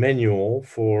in a manual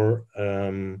for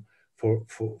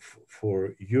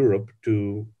Europe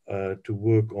to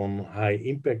work on high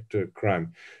impact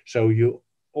crime. So you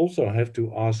also have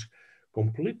to ask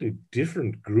completely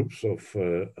different groups of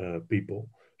people.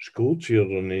 school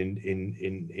children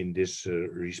in this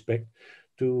respect,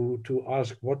 to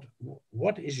ask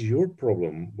what is your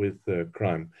problem with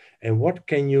crime, and what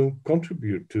can you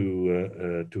contribute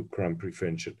to crime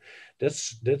prevention.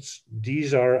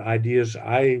 These are ideas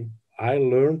I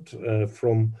learned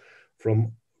from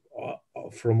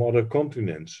other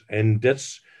continents, and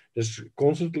that's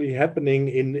constantly happening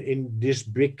in this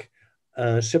big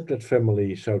CPTED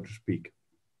family, so to speak.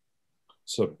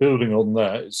 So building on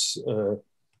that,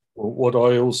 what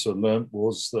I also learned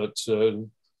was that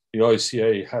the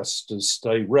ICA has to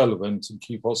stay relevant and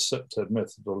keep our CPTED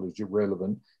methodology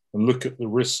relevant and look at the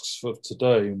risks for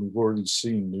today. And we've already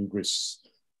seen new risks.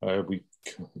 We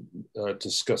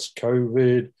discussed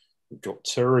COVID. We've got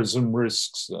terrorism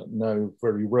risks that are now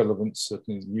very relevant,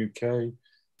 certainly in the UK.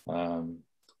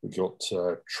 We've got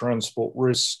transport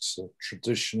risks.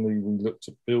 Traditionally, we looked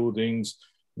at buildings.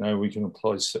 Now we can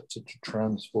apply CPTED to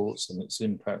transports and its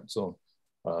impact on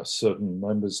certain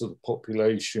members of the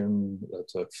population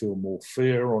that feel more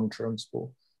fear on transport.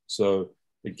 So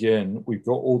again, we've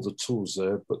got all the tools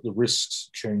there, but the risks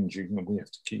are changing, and we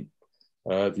have to keep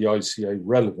the ICA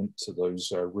relevant to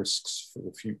those risks for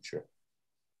the future.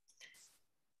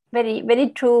 Very, very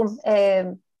true,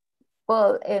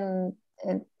 Paul and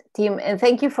Tim, and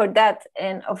thank you for that.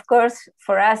 And of course,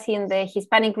 for us in the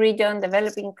Hispanic region,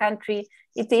 developing country,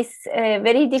 it is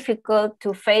very difficult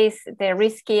to face the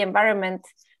risky environment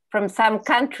from some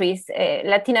countries.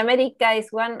 Latin America is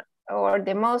one or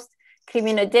the most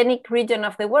criminogenic region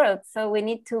of the world. So we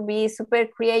need to be super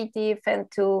creative and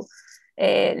to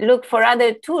look for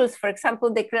other tools, for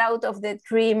example, the cloud of the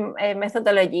dream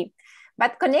methodology.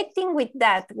 But connecting with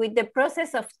that, with the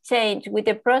process of change, with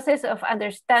the process of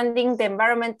understanding the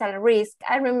environmental risk,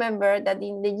 I remember that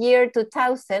in the year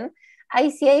 2000,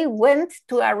 ICA went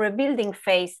to a rebuilding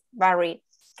phase, Barry.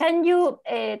 Can you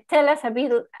tell us a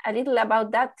little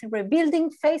about that rebuilding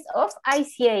phase of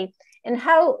ICA and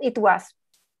how it was?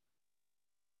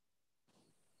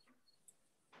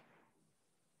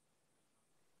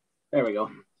 There we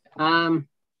go.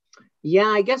 Yeah,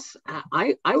 I guess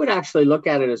I would actually look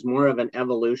at it as more of an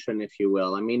evolution, if you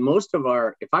will. I mean, most of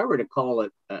our, if I were to call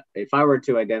it, if I were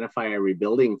to identify a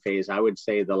rebuilding phase, I would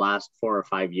say the last 4 or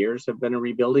 5 years have been a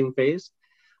rebuilding phase.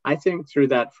 I think through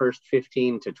that first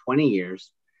 15 to 20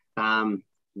 years,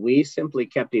 we simply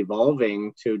kept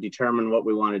evolving to determine what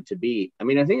we wanted to be. I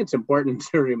mean, I think it's important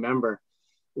to remember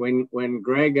when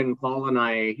Greg and Paul and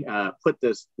I put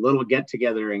this little get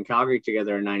together in Calgary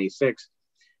together in '96,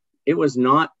 it was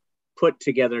not put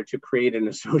together to create an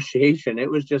association.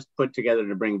 It was just put together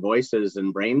to bring voices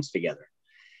and brains together.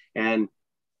 And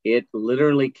it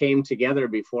literally came together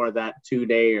before that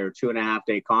 2-day or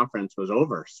 2.5-day conference was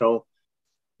over. So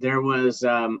there was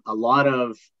a lot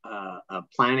of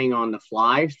planning on the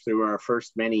fly through our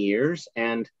first many years.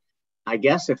 And I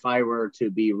guess if I were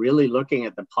to be really looking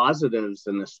at the positives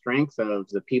and the strength of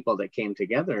the people that came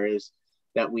together, is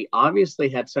that we obviously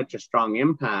had such a strong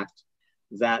impact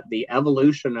that the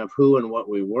evolution of who and what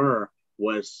we were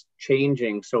was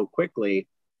changing so quickly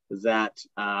that,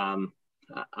 I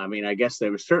mean, I guess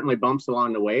there were certainly bumps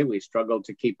along the way. We struggled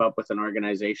to keep up with an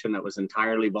organization that was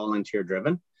entirely volunteer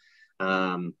driven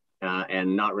and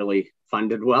not really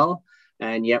funded well.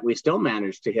 And yet we still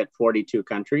managed to hit 42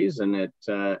 countries and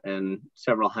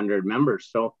several hundred members.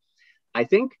 So I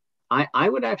think I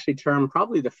would actually term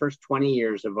probably the first 20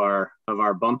 years of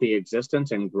our bumpy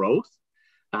existence and growth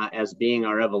as being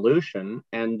our evolution.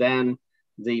 And then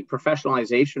the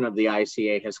professionalization of the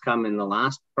ICA has come in the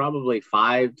last probably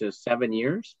 5 to 7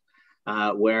 years,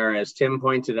 where, as Tim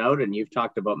pointed out, and you've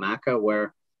talked about MACA,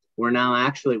 where we're now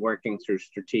actually working through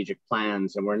strategic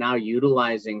plans, and we're now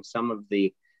utilizing some of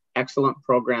the excellent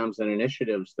programs and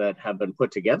initiatives that have been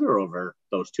put together over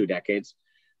those 2 decades,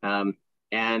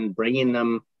 and bringing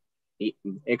them,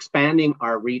 expanding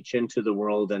our reach into the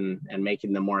world and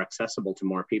making them more accessible to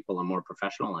more people and more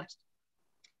professionalized.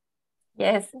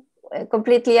 Yes, I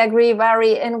completely agree,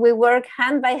 Barry. And we work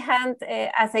hand by hand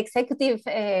as executive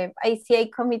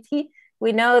ICA committee.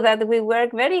 We know that we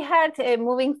work very hard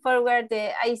moving forward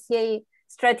the ICA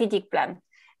strategic plan.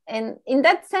 And in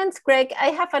that sense, Greg, I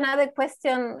have another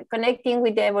question connecting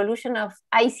with the evolution of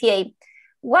ICA.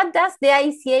 What does the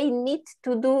ICA need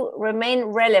to do remain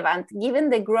relevant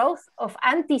given the growth of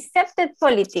anti-CPTED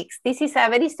politics? This is a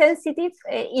very sensitive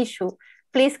issue.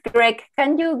 Please, Greg,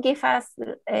 can you give us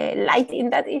light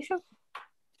in that issue?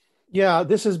 Yeah,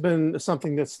 this has been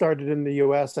something that started in the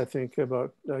US, I think,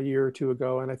 about a year or 2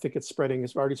 ago. And I think it's spreading,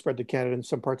 it's already spread to Canada and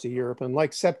some parts of Europe. And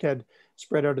like CPTED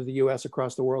spread out of the US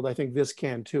across the world, I think this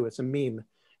can too. It's a meme,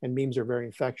 and memes are very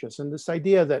infectious. And this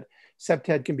idea that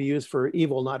CPTED can be used for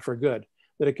evil, not for good,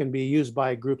 that it can be used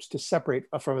by groups to separate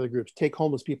from other groups. Take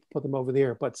homeless people, put them over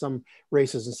there, but some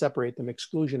races and separate them,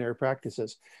 exclusionary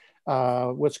practices.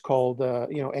 What's called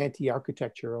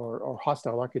anti-architecture or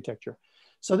hostile architecture.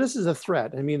 So this is a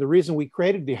threat. I mean, the reason we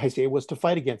created the ICA was to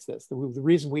fight against this. The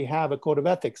reason we have a code of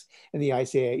ethics in the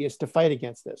ICA is to fight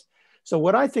against this. So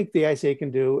what I think the ICA can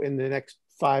do in the next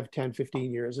 5, 10,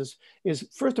 15 years is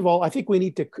first of all, I think we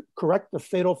need to correct the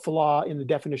fatal flaw in the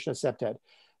definition of CPTED.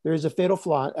 There is a fatal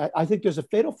flaw. I think there's a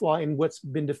fatal flaw in what's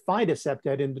been defined as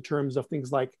CPTED in the terms of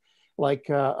things like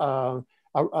broken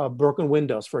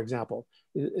windows, for example,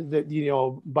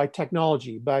 that, by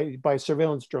technology, by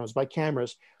surveillance drones, by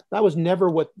cameras. That was never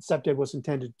what CPTED was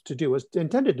intended to do. It was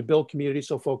intended to build communities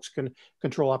so folks can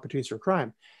control opportunities for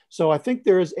crime. So I think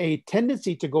there is a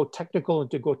tendency to go technical and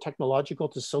to go technological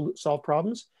to solve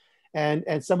problems. And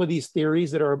some of these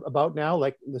theories that are about now,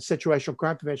 like the situational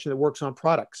crime prevention that works on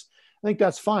products, I think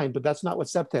that's fine, but that's not what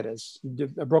CPTED is.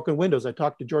 Broken windows. I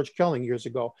talked to George Kelling years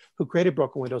ago, who created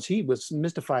broken windows. He was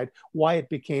mystified why it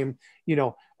became,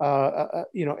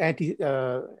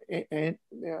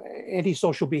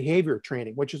 anti-social behavior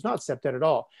training, which is not CPTED at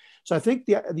all. So I think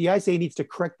the ICA needs to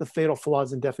correct the fatal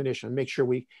flaws in definition and make sure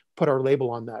we put our label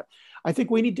on that. I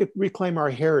think we need to reclaim our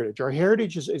heritage. Our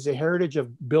heritage is a heritage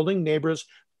of building neighborhoods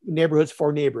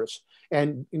for neighbors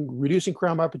and reducing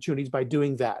crime opportunities by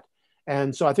doing that.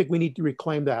 And so I think we need to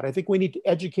reclaim that. I think we need to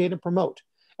educate and promote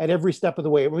at every step of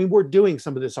the way. I mean, we're doing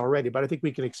some of this already, but I think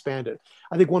we can expand it.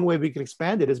 I think one way we can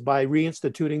expand it is by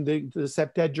reinstituting the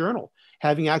CPTED journal,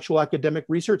 having actual academic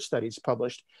research studies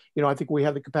published. I think we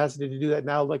have the capacity to do that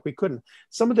now like we couldn't.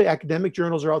 Some of the academic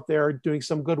journals are out there doing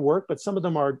some good work, but some of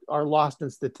them are lost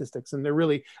in statistics and they're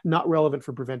really not relevant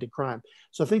for preventing crime.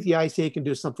 So I think the ICA can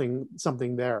do something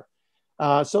there.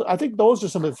 So I think those are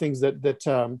some of the things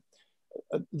that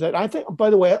I think, by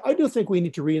the way, I do think we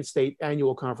need to reinstate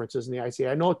annual conferences in the ICA.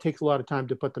 I know it takes a lot of time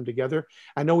to put them together.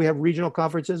 I know we have regional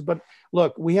conferences, but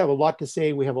look, we have a lot to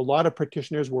say. We have a lot of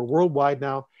practitioners. We're worldwide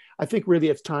now. I think really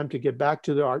it's time to get back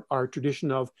to our tradition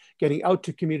of getting out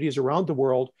to communities around the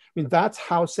world. I mean, that's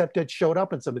how CPTED showed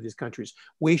up in some of these countries.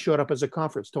 We showed up as a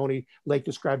conference. Tony Lake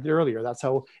described it earlier. That's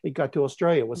how it got to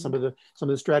Australia with some of the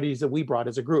strategies that we brought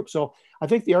as a group. So I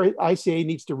think the ICA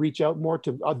needs to reach out more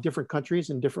to different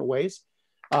countries in different ways.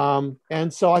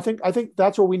 And so I think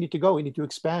that's where we need to go. We need to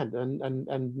expand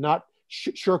and not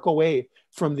shirk away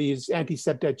from these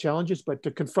anti-CPTED challenges, but to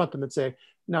confront them and say,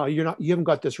 no, you haven't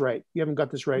got this right. You haven't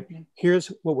got this right.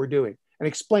 Here's what we're doing, and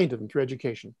explain to them through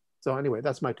education. So anyway,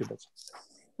 that's my 2 bits.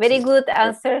 Very good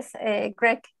answers,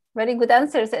 Greg. Very good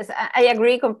answers. I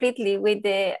agree completely with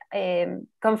the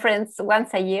conference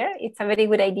once a year. It's a very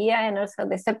good idea, and also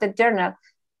the CPTED journal.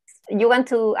 You want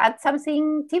to add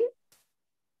something, Tim?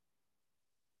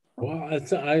 Well, I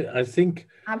think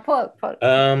Paul.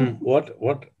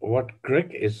 What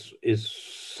Greg is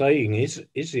saying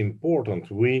is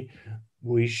important.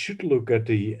 We should look at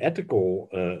the ethical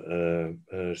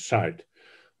side.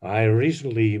 I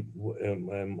recently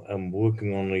am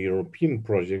working on a European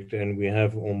project, and we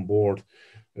have on board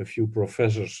a few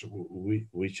professors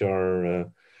which are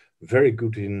very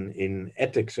good in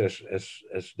ethics, as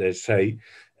they say,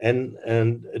 and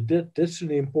that's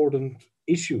an important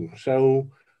issue.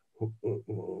 So,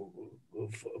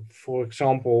 for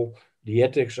example, the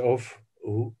ethics of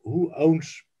who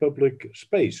owns public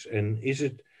space, and is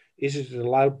it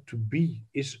allowed to be?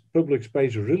 Is public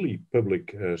space really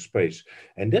public space?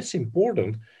 And that's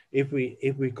important if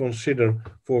we consider,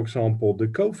 for example, the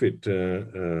COVID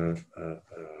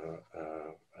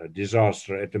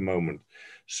disaster at the moment.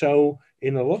 So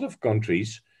in a lot of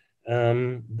countries,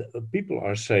 people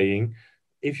are saying,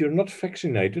 if you're not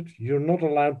vaccinated, you're not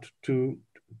allowed to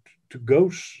go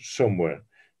somewhere.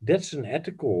 That's an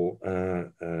ethical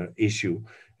issue,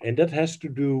 and that has to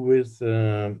do with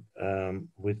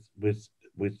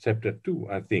CPTED too,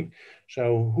 I think.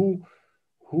 So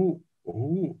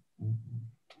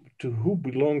to who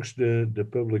belongs the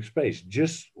public space?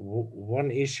 Just one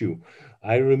issue.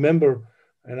 I remember,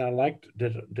 and I liked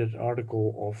that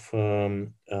article of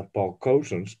Paul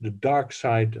Cousins, The Dark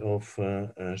Side of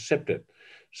CPTED.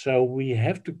 So we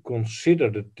have to consider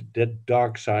that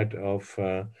dark side of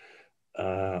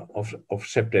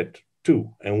CPTED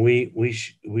too, and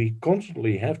we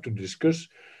constantly have to discuss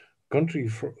country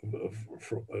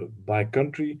by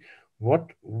country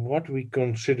what we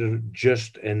consider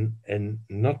just and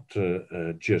not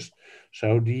just.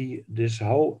 So this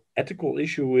whole ethical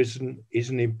issue is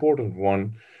an important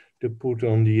one to put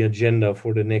on the agenda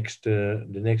for the next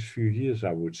few years,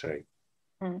 I would say.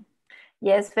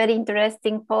 Yes, very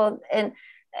interesting, Paul. And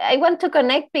I want to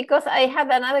connect because I have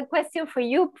another question for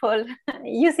you, Paul,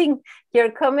 using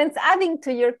your comments, adding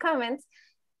to your comments.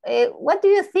 What do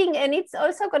you think? And it's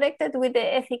also connected with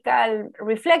the ethical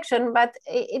reflection, but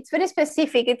it's very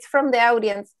specific. It's from the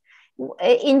audience.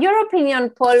 In your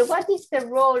opinion, Paul, what is the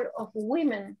role of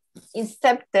women in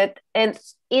CPTED and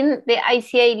in the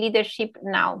ICA leadership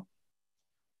now?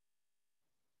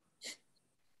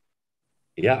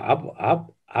 Yeah,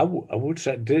 I would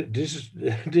say this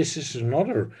is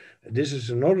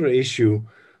another issue.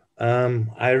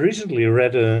 I recently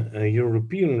read a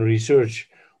European research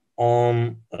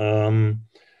on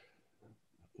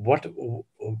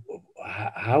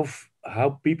how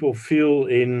people feel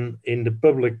in the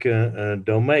public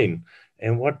domain,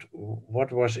 and what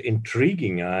was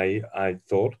intriguing, I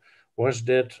thought, was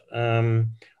that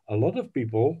a lot of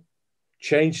people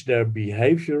change their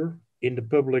behavior in the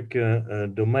public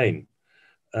domain,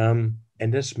 and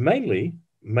that's mainly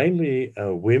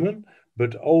women,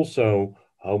 but also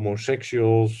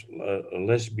homosexuals,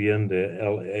 lesbian, the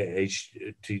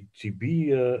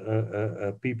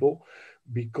LHTB people,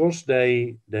 because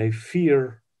they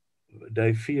fear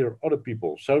other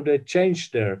people, so they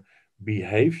change their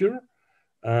behavior,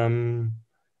 and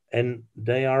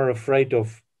they are afraid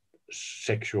of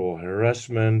sexual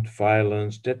harassment,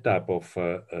 violence, that type of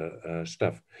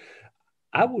stuff.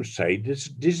 I would say this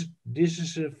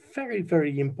is a very,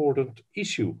 very important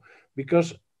issue,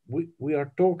 because we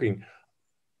are talking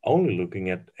only looking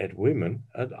at women,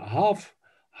 at half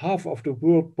of the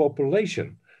world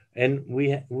population, and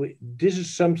this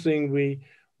is something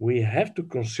we have to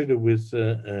consider with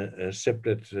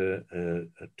CPTED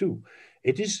too.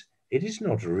 It is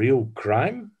not real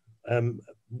crime.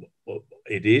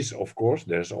 It is, of course,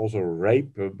 there's also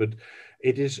rape, but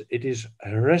it is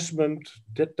harassment,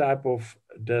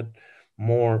 that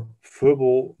more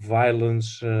verbal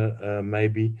violence,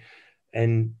 maybe,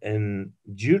 and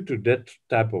due to that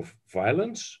type of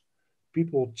violence,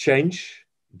 people change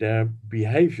their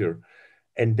behavior,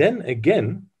 and then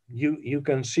again you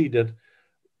can see that.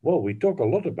 Well, we talk a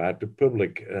lot about the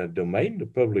public domain, the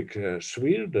public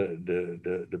sphere,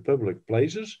 the public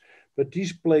places, but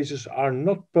these places are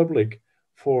not public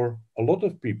for a lot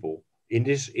of people. In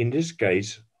this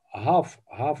case, half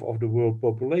of the world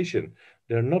population.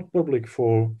 They're not public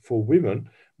for women,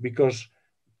 because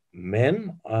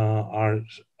men are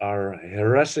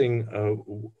harassing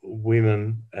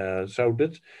women. So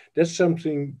that's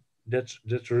something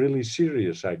that's really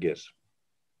serious, I guess.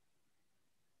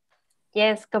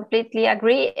 Yes, completely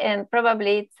agree. And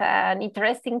probably it's an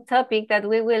interesting topic that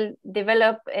we will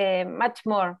develop much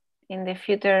more in the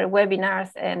future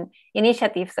webinars and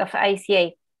initiatives of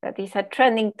ICA. That is a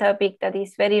trending topic that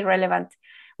is very relevant.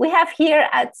 We have here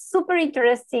a super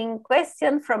interesting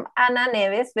question from Ana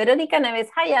Neves, Veronica Neves.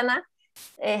 Hi, Ana.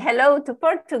 Hello to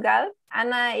Portugal.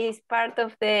 Ana is part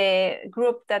of the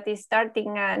group that is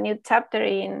starting a new chapter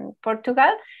in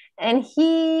Portugal. And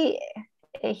he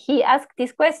asked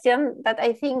this question that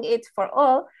I think it's for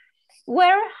all.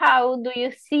 How do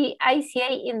you see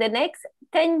ICA in the next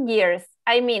 10 years?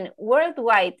 I mean,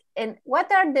 worldwide. And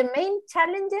what are the main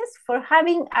challenges for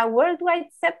having a worldwide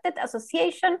CPTED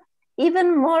association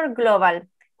even more global?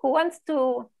 Who wants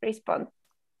to respond?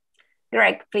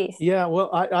 Greg, please. Yeah, well,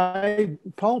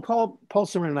 Paul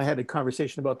Simon and I had a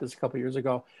conversation about this a couple of years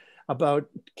ago about,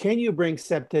 can you bring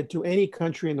CPTED to any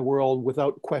country in the world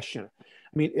without question?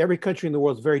 I mean, every country in the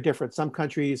world is very different. Some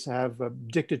countries have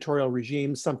dictatorial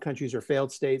regimes. Some countries are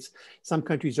failed states. Some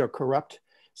countries are corrupt.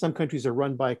 Some countries are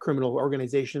run by criminal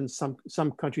organizations.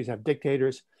 Some countries have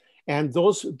dictators. And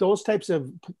those types of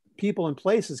people and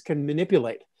places can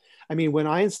manipulate. I mean, when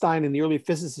Einstein and the early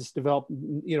physicists developed,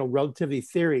 relativity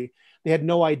theory, they had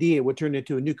no idea it would turn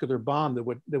into a nuclear bomb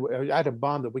atom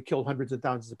bomb that would kill hundreds of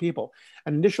thousands of people.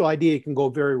 An initial idea can go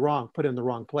very wrong, put in the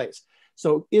wrong place.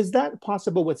 So is that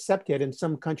possible with CPTED in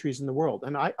some countries in the world?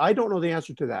 And I don't know the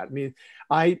answer to that. I mean,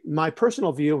 my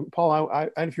personal view, Paul, I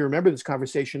don't know if you remember this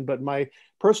conversation, but my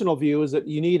personal view is that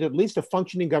you need at least a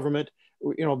functioning government,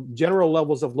 general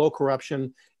levels of low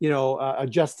corruption, a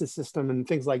justice system and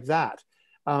things like that.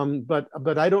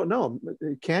 But I don't know.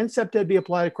 Can CPTED be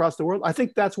applied across the world? I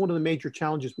think that's one of the major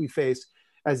challenges we face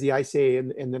as the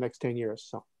ICA in the next 10 years.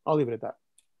 So I'll leave it at that.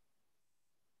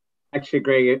 Actually,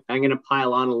 Greg, I'm going to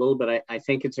pile on a little bit. I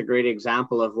think it's a great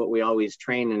example of what we always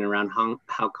train in around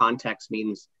how context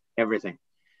means everything.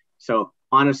 So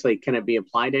honestly, can it be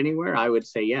applied anywhere? I would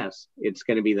say yes. It's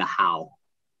going to be the how.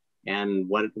 And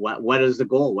what is the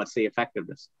goal? What's the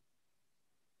effectiveness?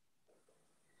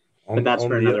 But that's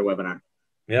for another webinar.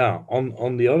 yeah,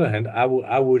 on the other hand,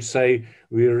 I would say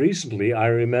I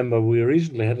remember we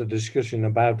recently had a discussion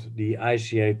about the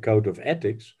ICA Code of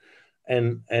Ethics,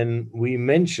 and we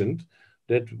mentioned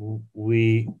that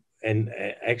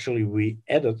actually we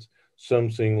added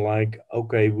something like,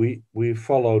 okay, we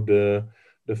follow the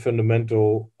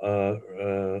fundamental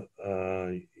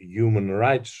human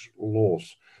rights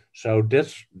laws. So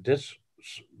that's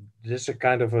a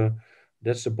kind of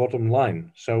that's the bottom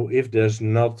line. So if there's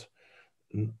not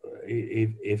a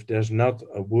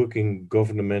working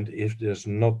government, if there's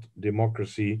not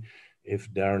democracy,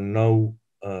 if there are no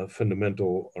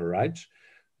fundamental rights,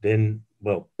 then,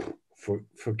 well,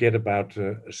 forget about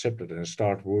accepted and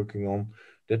start working on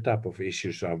that type of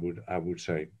issues, I would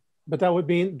say. But that would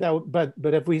mean but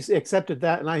if we accepted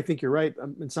that, and I think you're right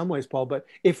in some ways, Paul, but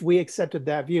if we accepted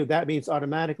that view, that means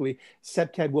automatically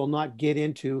CPTED will not get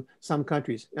into some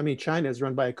countries. I mean, China is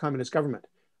run by a communist government.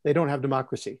 They don't have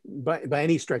democracy by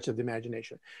any stretch of the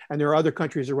imagination. And there are other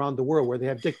countries around the world where they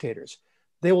have dictators.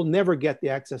 They will never get the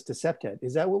access to CPTED.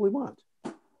 Is that what we want?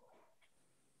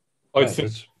 I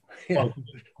think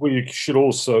we should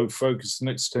also focus the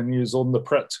next 10 years on the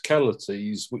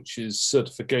practicalities, which is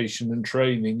certification and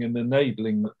training and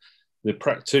enabling the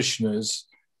practitioners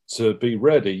to be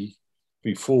ready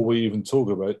before we even talk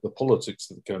about the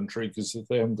politics of the country, because if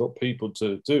they haven't got people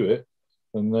to do it,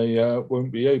 then they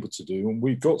won't be able to do. And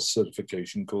we've got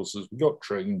certification courses, we've got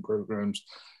training programs,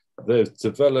 they've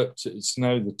developed. It's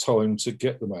now the time to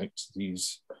get them out to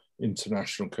these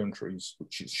international countries,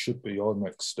 which should be our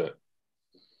next step.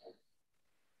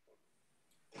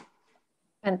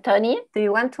 And Tony, do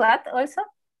you want to add also?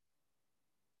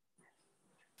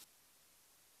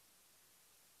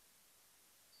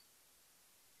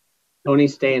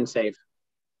 Tony's staying safe.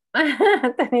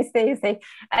 Tony, stay safe.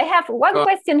 I have one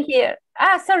question here.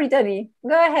 Sorry, Tony,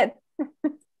 go ahead.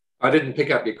 I didn't pick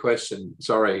up your question.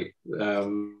 Sorry,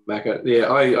 Maka. Yeah,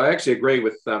 I actually agree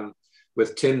with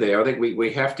Tim there. I think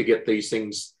we have to get these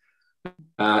things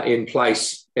in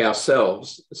place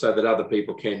ourselves so that other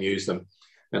people can use them.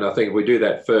 And I think if we do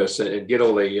that first and get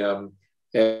all the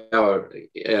our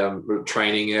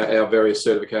training, our various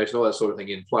certification, all that sort of thing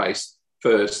in place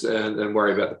first, and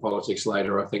worry about the politics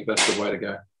later, I think that's the way to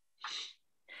go.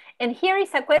 And here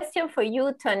is a question for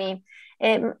you, Tony.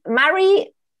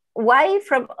 Mary Y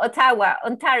from Ottawa,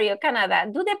 Ontario,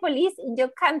 Canada. Do the police in your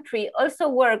country also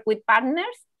work with partners?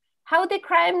 How the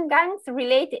crime gangs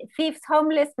relate thieves,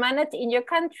 homeless managed in your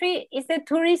country? Is the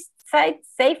tourist site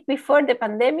safe before the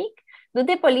pandemic? Do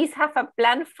the police have a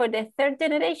plan for the third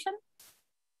generation?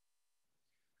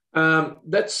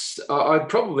 I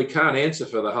probably can't answer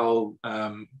for the whole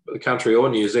country or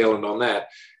New Zealand on that,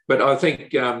 but I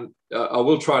think I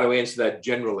will try to answer that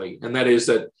generally, and that is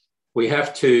that we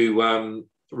have to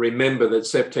remember that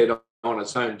CPTED on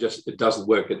its own it doesn't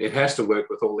work. It has to work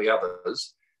with all the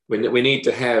others. We need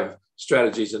to have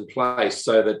strategies in place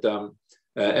so that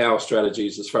our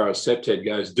strategies, as far as CPTED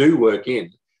goes, do work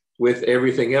in with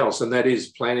everything else, and that is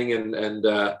planning and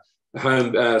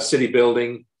home city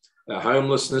building,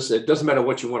 homelessness. It doesn't matter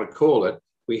what you want to call it.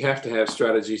 We have to have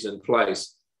strategies in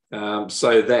place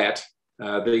so that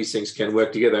these things can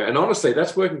work together. And honestly,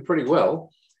 that's working pretty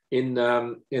well in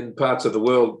parts of the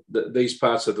world. These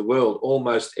parts of the world,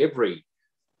 almost every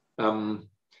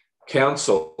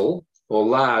council or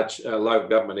large local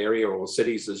government area, or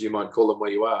cities, as you might call them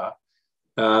where you are,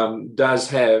 does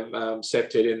have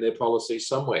CPTED in their policy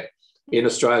somewhere in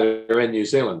Australia and New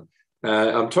Zealand.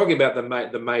 I'm talking about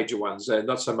the major ones,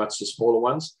 not so much the smaller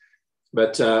ones,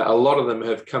 but a lot of them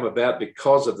have come about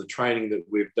because of the training that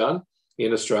we've done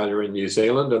in Australia and New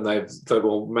Zealand, and they've thought,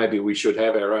 well, maybe we should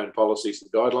have our own policies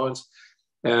and guidelines,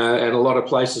 and a lot of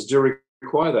places do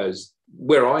require those.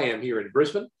 Where I am here in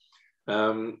Brisbane,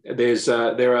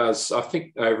 there are, I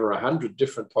think, over 100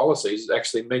 different policies that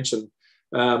actually mention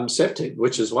CPTED,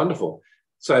 which is wonderful,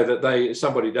 so that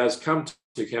somebody does come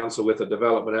to council with a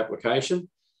development application,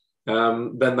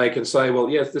 then they can say, well,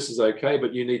 yes, this is okay,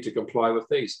 but you need to comply with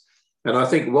these. And I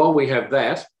think while we have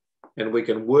that, and we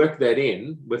can work that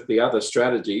in with the other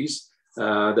strategies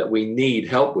that we need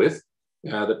help with,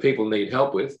 that people need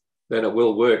help with, then it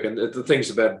will work. And the things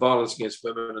about violence against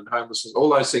women and homelessness, all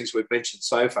those things we've mentioned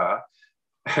so far,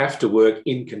 have to work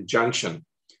in conjunction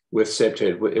with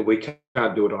CPTED. We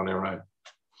can't do it on our own.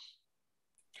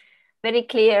 Very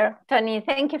clear, Tony.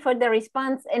 Thank you for the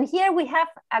response. And here we have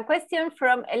a question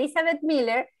from Elizabeth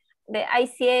Miller, the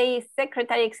ICA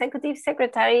Secretary, Executive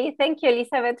Secretary. Thank you,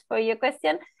 Elizabeth, for your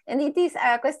question. And it is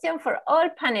a question for all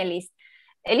panelists.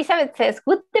 Elizabeth says,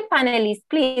 would the panelists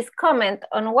please comment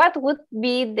on what would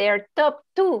be their top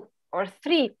 2 or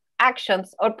 3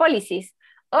 actions or policies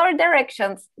or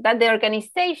directions that the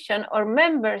organization or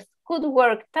members could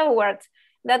work towards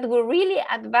that will really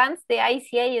advance the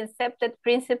ICA and CPTED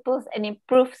principles and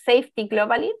improve safety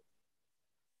globally?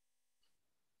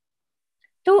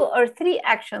 2 or 3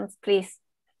 actions, please.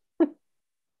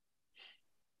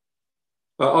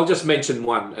 I'll just mention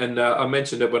one, and I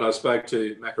mentioned it when I spoke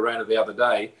to Macarena the other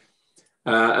day,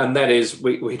 and that is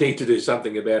we need to do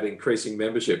something about increasing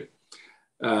membership.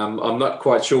 I'm not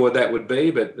quite sure what that would be,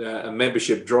 but a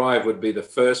membership drive would be the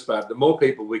first part. The more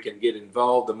people we can get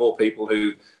involved, the more people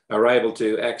who are able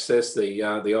to access the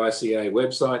ICA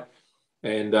website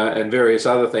and various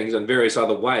other things and various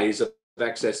other ways of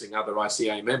accessing other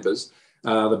ICA members,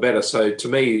 the better. So to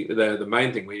me, the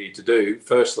main thing we need to do,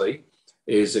 firstly,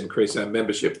 is increase our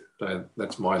membership. So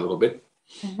that's my little bit.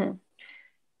 Mm-hmm.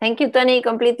 Thank you, Tony.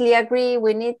 Completely agree.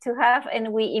 We need to have,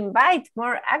 and we invite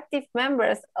more active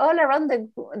members all around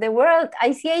the world.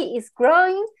 ICA is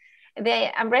growing.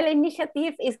 The Umbrella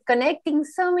Initiative is connecting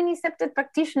so many CPTED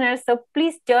practitioners. So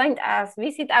please join us.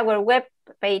 Visit our web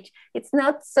page. It's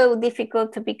not so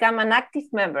difficult to become an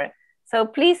active member. So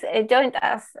please join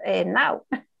us now.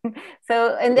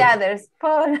 So, and the others,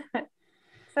 Paul.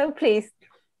 So please.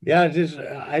 Yeah, it is.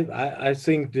 I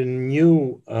think the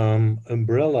new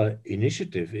umbrella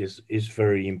initiative is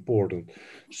very important.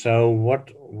 So what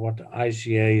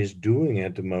ICA is doing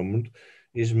at the moment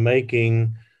is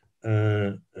making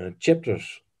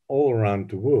chapters all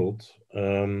around the world,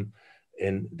 and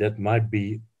that might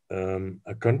be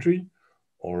a country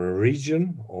or a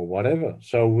region or whatever.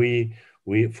 So we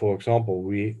for example,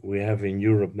 we have in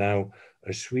Europe now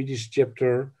a Swedish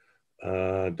chapter,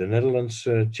 the Netherlands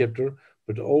chapter,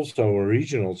 but also a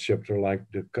regional chapter like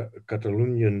the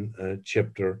Catalonian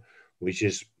chapter, which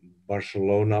is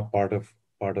Barcelona, part of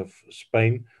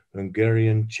Spain,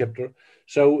 Hungarian chapter.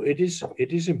 So it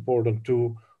is important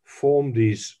to form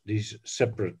these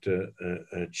separate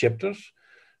chapters,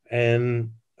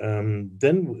 and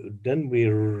then we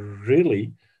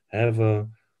really have an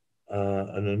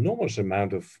enormous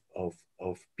amount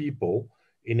of people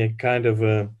in a kind of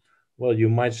a, well, you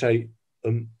might say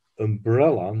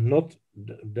umbrella. Not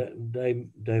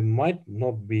they might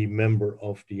not be member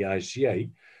of the ICA,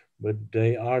 but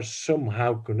they are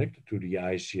somehow connected to the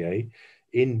ICA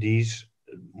in these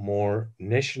more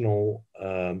national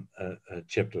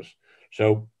chapters.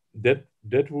 So that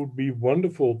would be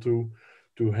wonderful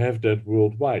to have that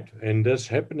worldwide, and that's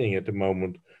happening at the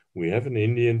moment. We have an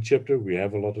Indian chapter. We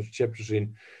have a lot of chapters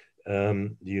in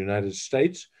the United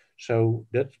States. So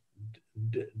that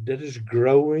is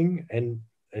growing, and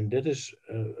that is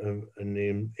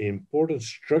an important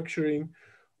structuring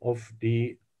of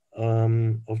the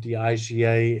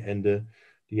ICA and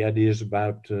the ideas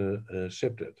about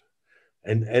CPTED.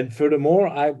 And furthermore,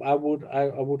 I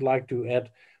would like to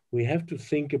add, we have to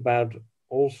think about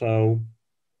also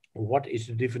what is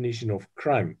the definition of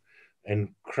crime.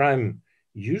 And crime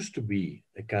used to be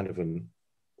a kind of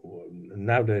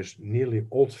nowadays nearly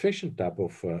old-fashioned type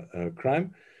of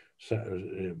crime. So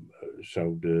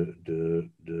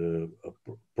the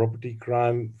property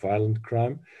crime, violent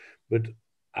crime, but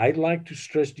I'd like to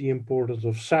stress the importance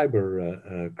of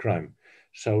cyber crime.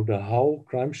 So the whole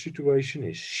crime situation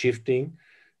is shifting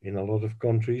in a lot of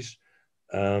countries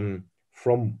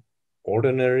from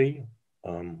ordinary,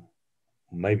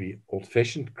 maybe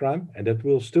old-fashioned crime, and that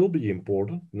will still be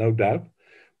important, no doubt,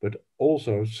 but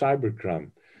also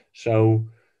cybercrime. So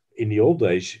in the old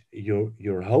days,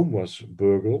 your home was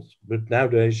burgled, but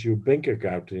nowadays your bank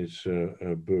account is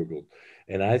burgled.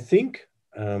 And I think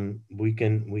we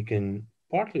can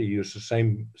partly use the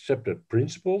same CPTED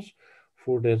principles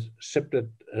for that CPTED,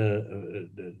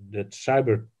 that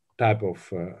cyber type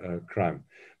of crime.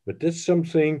 But that's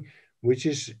something which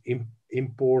is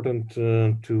important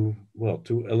to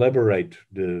elaborate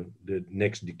the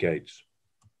next decades.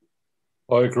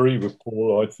 I agree with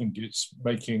Paul. I think it's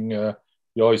making the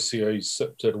ICA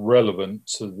CPTED relevant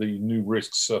to the new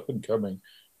risks up and coming.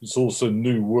 It's also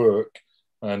new work.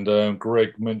 And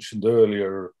Greg mentioned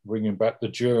earlier, bringing back the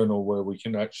journal where we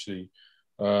can actually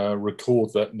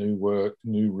record that new work,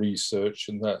 new research,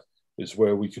 and that is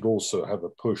where we could also have a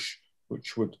push,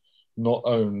 which would not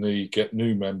only get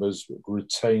new members, but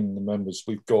retain the members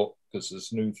we've got, because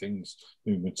there's new things,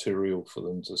 new material for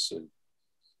them to see.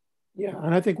 Yeah,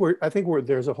 and I think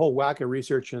there's a whole whack of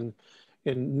research in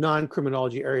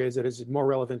non-criminology areas that is more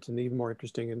relevant and even more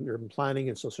interesting in urban planning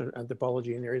and social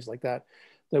anthropology and areas like that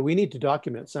we need to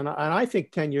document. And I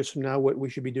think 10 years from now, what we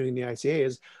should be doing in the ICA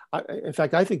is, in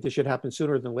fact, I think this should happen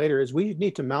sooner than later, is we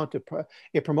need to mount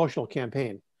a promotional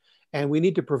campaign. And we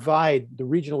need to provide the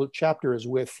regional chapters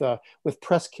with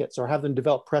press kits, or have them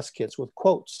develop press kits with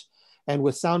quotes and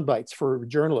with sound bites for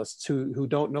journalists who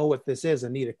don't know what this is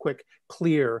and need a quick,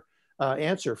 clear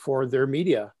answer for their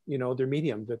media, their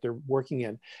medium that they're working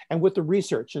in. And with the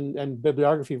research and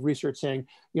bibliography of research saying,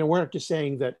 we're not just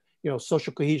saying that,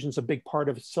 social cohesion is a big part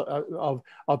of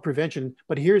prevention,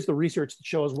 but here's the research that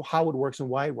shows how it works and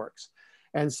why it works.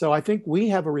 And so I think we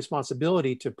have a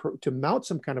responsibility to mount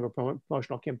some kind of a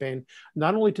promotional campaign,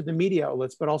 not only to the media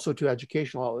outlets, but also to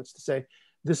educational outlets to say,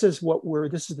 this is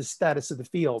the status of the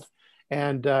field,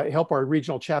 and help our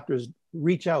regional chapters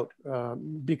reach out,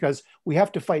 because we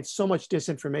have to fight so much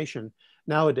disinformation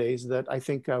nowadays that I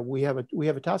think we have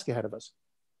a task ahead of us.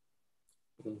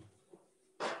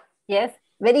 Yes,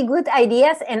 very good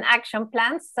ideas and action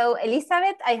plans. So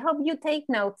Elizabeth, I hope you take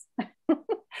notes.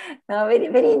 No, very,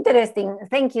 very interesting.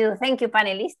 Thank you,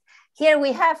 panelists. Here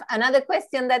we have another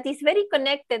question that is very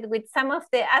connected with some of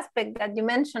the aspects that you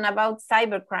mentioned about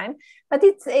cybercrime, but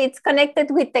it's connected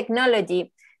with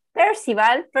technology.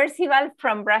 Percival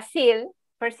from Brazil,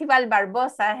 Percival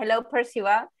Barbosa. Hello,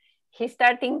 Percival. He's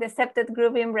starting the CPTED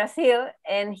group in Brazil,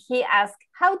 and he asked,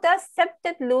 how does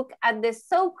CPTED look at the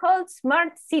so-called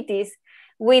smart cities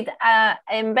with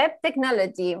web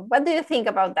technology? What do you think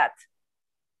about that?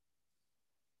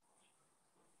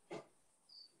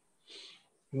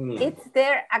 Is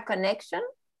there a connection?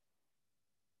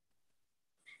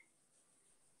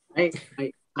 I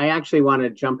actually want to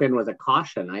jump in with a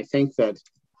caution. I think that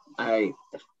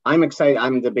I'm excited.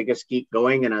 I'm the biggest geek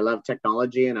going, and I love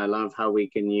technology, and I love how we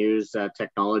can use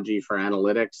technology for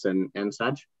analytics and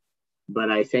such. But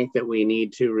I think that we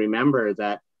need to remember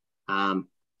that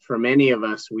for many of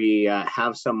us, we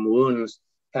have some wounds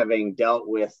having dealt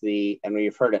with and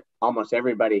we've heard it, almost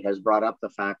everybody has brought up the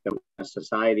fact that we're in a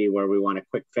society where we want a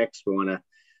quick fix, we want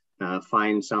to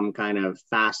find some kind of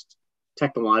fast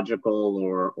technological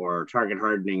or target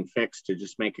hardening fix to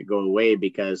just make it go away,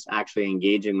 because actually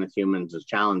engaging with humans is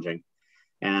challenging.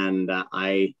 And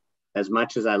as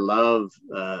much as I love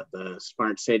the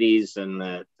smart cities and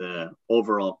the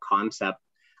overall concept,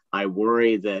 I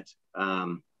worry that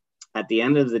at the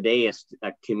end of the day,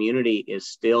 a community is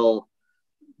still,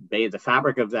 the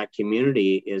fabric of that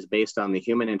community is based on the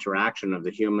human interaction of the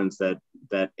humans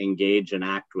that engage and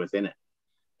act within it.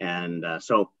 And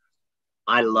so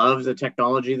I love the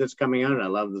technology that's coming out. I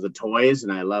love the toys,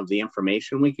 and I love the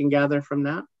information we can gather from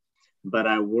that. But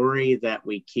I worry that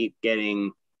we keep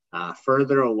getting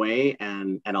further away,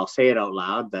 and I'll say it out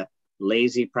loud, that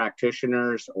lazy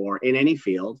practitioners or in any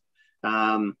field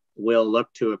will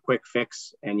look to a quick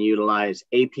fix and utilize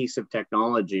a piece of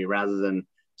technology rather than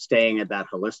staying at that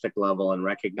holistic level and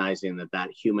recognizing that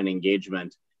human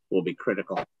engagement will be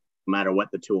critical no matter what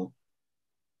the tool.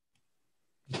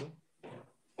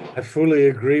 I fully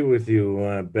agree with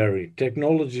you, Barry.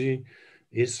 Technology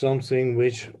is something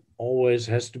which always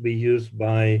has to be used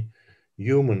by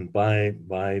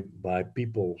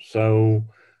people. So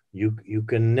you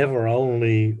can never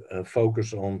only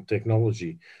focus on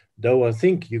technology. Though I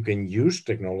think you can use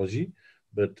technology,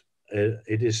 but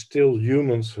it is still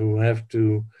humans who have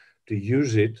to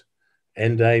use it,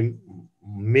 and they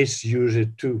misuse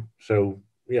it too. So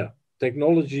yeah,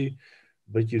 technology,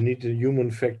 but you need the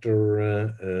human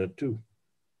factor too.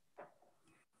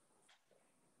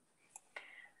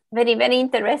 Very, very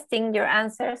interesting, your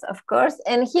answers, of course.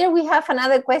 And here we have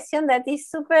another question that is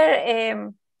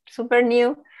super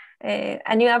new,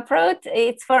 a new approach.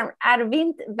 It's from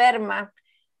Arvind Verma,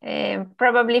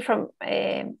 probably from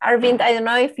Arvind. I don't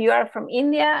know if you are from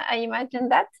India. I imagine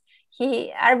that.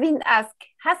 Arvind asked,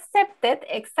 has CPTED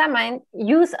examined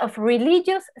use of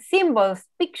religious symbols,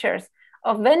 pictures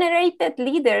of venerated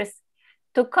leaders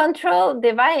to control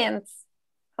deviance?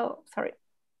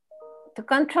 To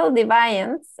control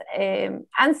deviance,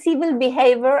 uncivil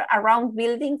behavior around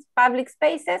buildings, public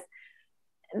spaces.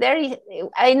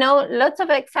 I know lots of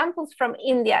examples from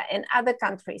India and other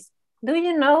countries. Do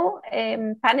you know,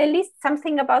 panelists,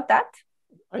 something about that?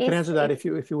 I can answer that if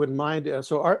you wouldn't mind.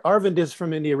 So Arvind is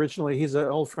from India originally. He's an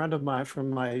old friend of mine from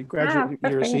my graduate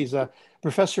years. He's a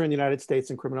professor in the United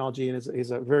States in criminology, and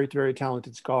he's a very, very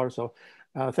talented scholar. So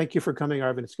thank you for coming,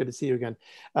 Arvind. It's good to see you again.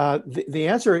 The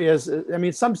answer is, I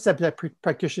mean, some CPTED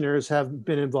practitioners have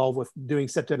been involved with doing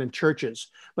CPTED in churches,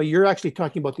 but you're actually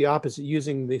talking about the opposite,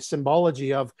 using the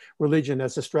symbology of religion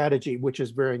as a strategy, which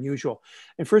is very unusual.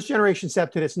 In first generation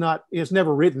CPTED, it's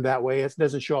never written that way. It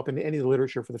doesn't show up in any of the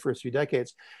literature for the first few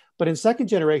decades. But in second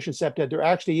generation CPTED, there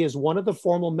actually is one of the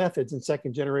formal methods in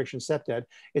second generation CPTED.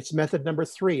 It's method number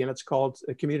 3, and it's called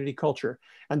community culture.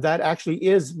 And that actually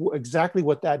is exactly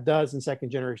what that does in second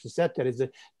generation CPTED, is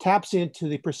it taps into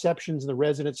the perceptions and the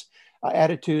resonance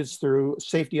attitudes, through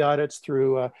safety audits,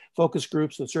 through focus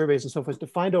groups and surveys and so forth, to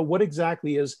find out what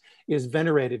exactly is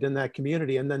venerated in that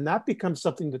community. And then that becomes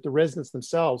something that the residents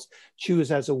themselves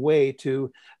choose as a way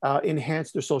to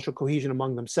enhance their social cohesion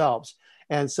among themselves.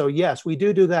 And so, yes, we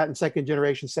do that in second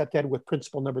generation CPTED with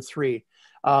principle number 3.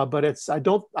 But I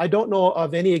don't know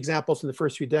of any examples in the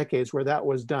first few decades where that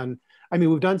was done. I mean,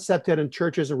 we've done CPTED in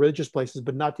churches and religious places,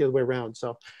 but not the other way around.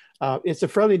 So it's a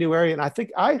fairly new area. And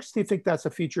I actually think that's a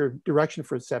future direction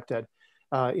for CPTED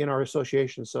in our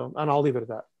association. So, and I'll leave it at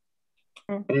that.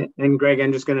 And Greg,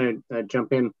 I'm just going to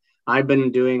jump in. I've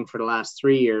been doing for the last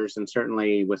 3 years, and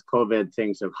certainly with COVID,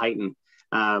 things have heightened,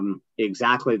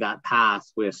 exactly that path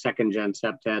with second gen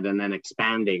CPTED, and then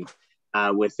expanding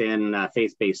within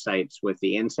faith-based sites with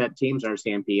the inset teams,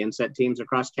 RCMP inset teams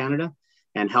across Canada,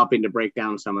 and helping to break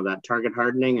down some of that target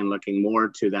hardening and looking more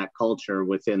to that culture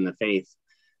within the faith,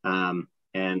 and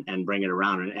bring it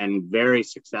around, and very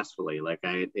successfully. Like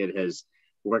it is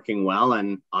working well,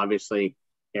 and obviously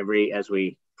as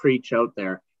we preach out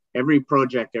there, every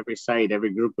project, every site,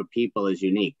 every group of people is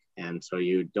unique, and so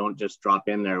you don't just drop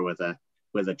in there with a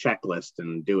checklist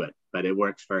and do it, but it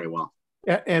works very well.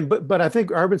 But I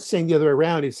think Arvin's saying the other way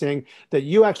around. He's saying that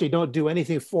you actually don't do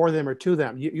anything for them or to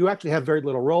them. You actually have very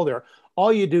little role there.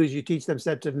 All you do is you teach them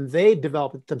CPTED, and they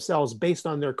develop it themselves based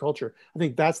on their culture. I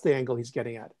think that's the angle he's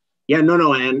getting at. Yeah,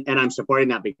 no, and I'm supporting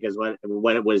that, because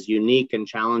what it was unique and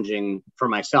challenging for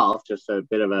myself, just a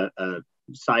bit of a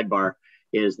sidebar,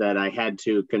 is that I had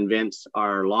to convince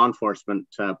our law enforcement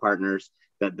partners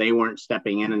that they weren't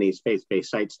stepping in these faith-based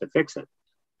sites to fix it.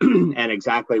 And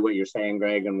exactly what you're saying,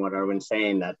 Greg, and what Arvin's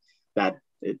saying, that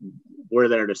we're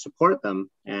there to support them,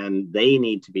 and they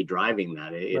need to be driving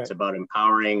that. It's right. About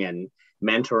empowering and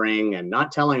mentoring, and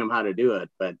not telling them how to do it,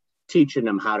 but teaching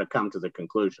them how to come to the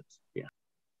conclusions. Yeah.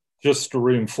 Just to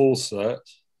reinforce that,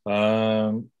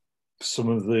 some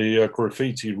of the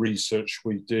graffiti research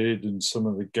we did in some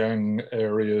of the gang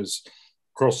areas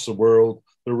across the world,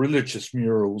 the religious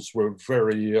murals were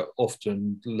very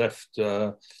often left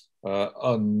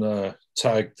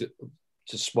untagged,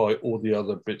 despite all the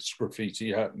other bits of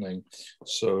graffiti happening.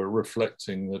 So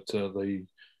reflecting that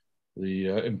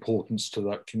the importance to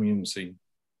that community,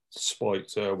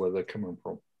 despite where they're coming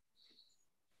from.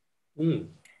 Mm.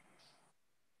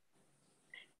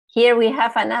 Here we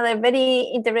have another very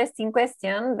interesting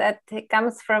question that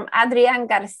comes from Adrian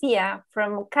Garcia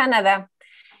from Canada.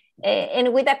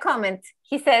 And with a comment,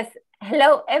 he says,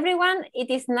 "Hello, everyone. It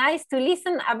is nice to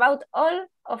listen about all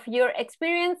of your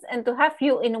experience and to have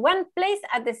you in one place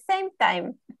at the same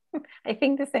time." I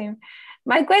think the same.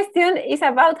 My question is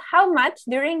about how much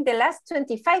during the last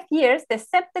 25 years the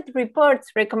CPTED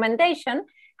report's recommendation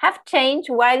have changed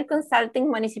while consulting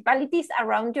municipalities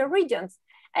around your regions.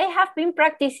 I have been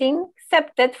practicing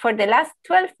CPTED for the last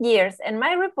 12 years, and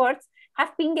my reports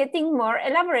have been getting more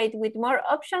elaborate with more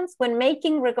options when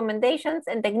making recommendations,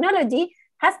 and technology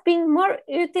has been more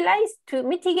utilized to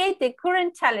mitigate the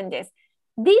current challenges.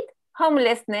 Did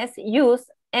homelessness, youth,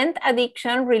 and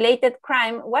addiction-related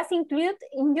crime was included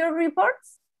in your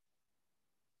reports?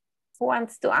 Who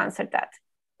wants to answer that?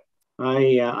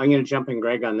 I'm going to jump in,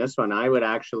 Greg, on this one. I would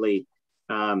actually,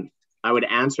 I would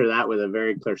answer that with a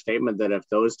very clear statement that if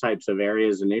those types of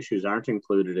areas and issues aren't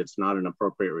included, it's not an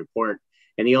appropriate report.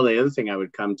 And the only other thing I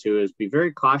would come to is be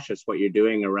very cautious what you're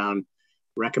doing around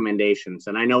recommendations.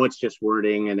 And I know it's just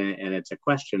wording and it's a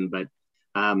question, but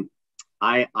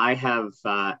I have,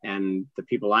 and the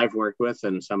people I've worked with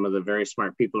and some of the very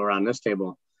smart people around this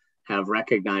table have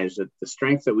recognized that the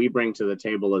strength that we bring to the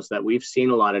table is that we've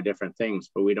seen a lot of different things,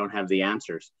 but we don't have the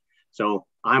answers. So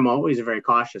I'm always very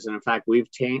cautious. And in fact, we've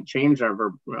changed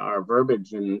our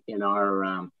verbiage in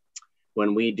our,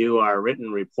 when we do our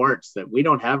written reports, that we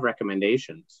don't have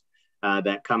recommendations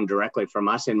that come directly from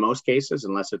us in most cases,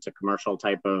 unless it's a commercial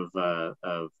type of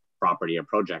property or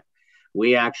project.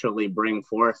 We actually bring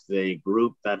forth the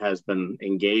group that has been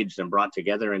engaged and brought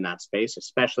together in that space,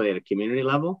 especially at a community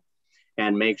level,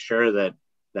 and make sure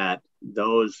that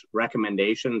those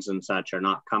recommendations and such are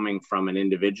not coming from an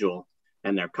individual,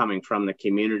 and they're coming from the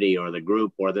community or the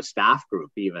group or the staff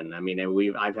group even. I mean,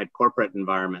 I've had corporate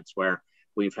environments where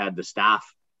we've had the staff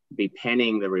be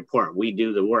penning the report. We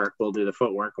do the work, we'll do the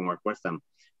footwork and work with them,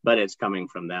 but it's coming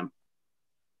from them.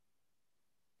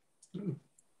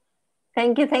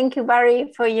 Thank you,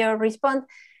 Barry, for your response.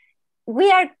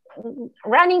 We are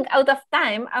running out of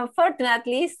time,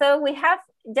 unfortunately, so we have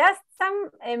just some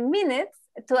minutes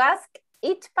to ask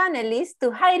each panelist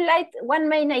to highlight one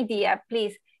main idea.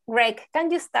 Please, Greg, can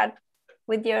you start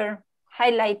with your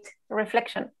highlight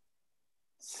reflection?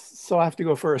 So I have to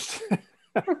go first.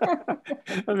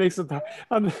 That makes it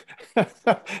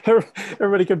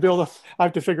everybody can build I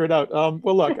have to figure it out.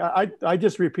 Well, look, I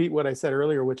just repeat what I said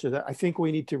earlier, which is that I think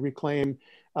we need to reclaim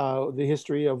the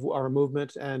history of our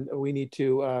movement, and we need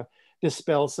to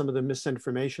dispel some of the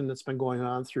misinformation that's been going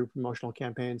on through promotional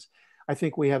campaigns. I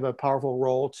think we have a powerful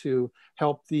role to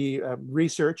help the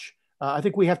research. I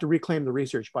think we have to reclaim the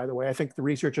research, by the way. I think the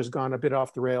research has gone a bit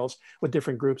off the rails with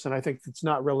different groups, and I think it's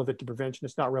not relevant to prevention.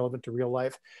 It's not relevant to real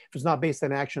life. If it's not based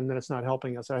on action, then it's not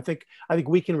helping us. And I think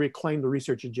we can reclaim the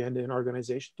research agenda in our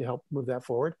organization to help move that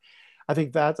forward. I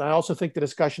also think the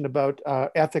discussion about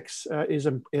ethics is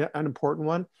an important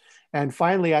one. And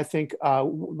finally, I think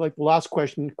like the last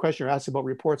question asked about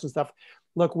reports and stuff.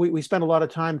 Look, we spent a lot of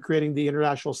time creating the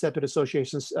International CPTED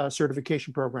Association's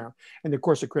certification program and the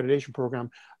course accreditation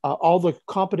program. All the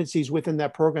competencies within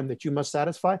that program that you must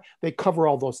satisfy, they cover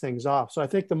all those things off. So I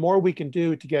think the more we can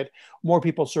do to get more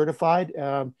people certified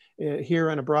here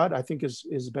and abroad, I think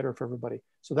is better for everybody.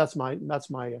 So that's my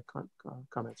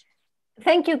comments.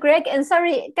 Thank you, Greg. And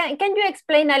sorry, can you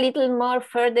explain a little more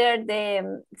further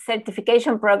the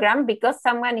certification program, because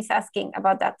someone is asking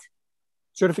about that?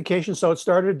 Certification. So it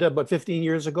started about 15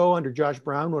 years ago under Josh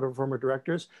Brown, one of our former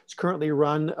directors. It's currently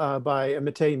run by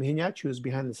Matej Mihinjak, who's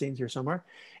behind the scenes here somewhere.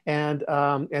 And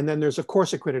then there's a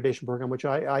course accreditation program, which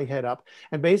I head up.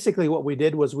 And basically what we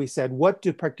did was we said, what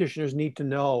do practitioners need to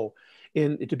know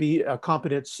to be a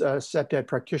competent CPTED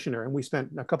practitioner? And we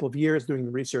spent a couple of years doing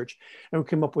the research, and we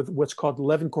came up with what's called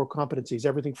 11 core competencies,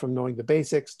 everything from knowing the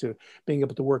basics to being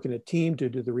able to work in a team, to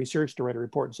do the research, to write a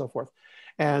report, and so forth.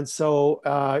 And so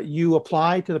you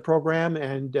apply to the program,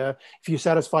 and if you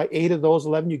satisfy 8 of those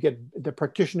 11, you get the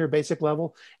practitioner basic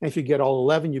level. And if you get all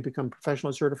 11, you become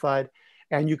professionally certified.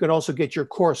 And you can also get your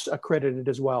course accredited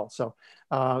as well. So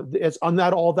it's on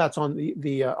that. All that's on the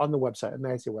website, on the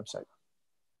ICA website.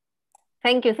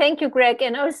 Thank you, Greg.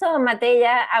 And also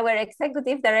Mateja, our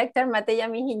executive director, Mateja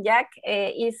Mihinjak,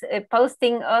 is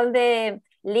posting all the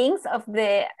links of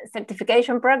the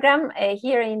certification program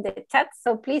here in the chat.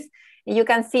 So please, you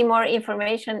can see more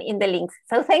information in the links.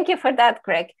 So thank you for that,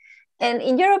 Greg. And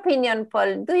in your opinion,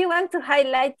 Paul, do you want to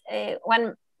highlight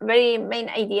one very main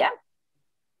idea?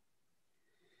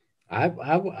 I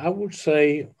would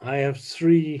say I have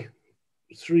three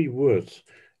words.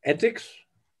 Ethics.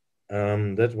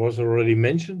 That was already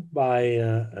mentioned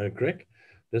by Greg.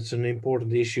 That's an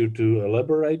important issue to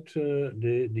elaborate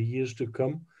the years to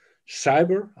come.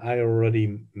 Cyber, I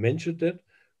already mentioned that.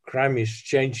 Crime is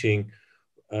changing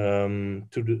to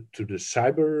the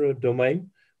cyber domain,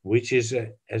 which is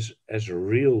as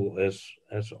real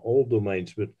as all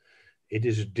domains, but it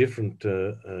is a different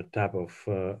type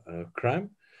of crime.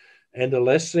 And the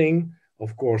last thing,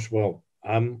 of course, well,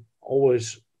 I'm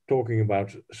always talking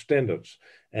about standards.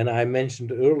 And I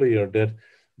mentioned earlier that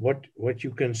what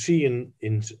you can see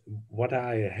in what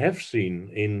I have seen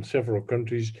in several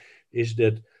countries is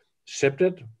that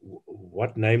CPTED,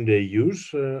 what name they use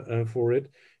for it,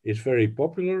 is very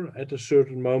popular at a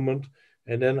certain moment.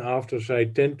 And then after, say,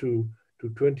 10 to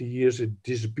 20 years, it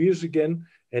disappears again.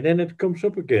 And then it comes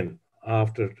up again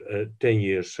after 10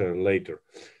 years later.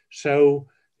 So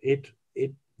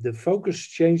the focus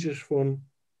changes from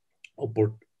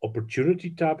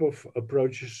opportunity type of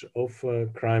approaches of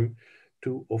crime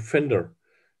to offender.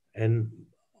 And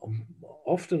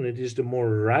often it is the more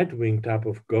right-wing type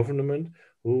of government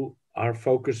who are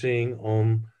focusing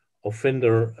on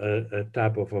offender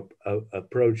type of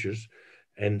approaches.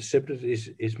 And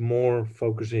CPTED is more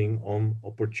focusing on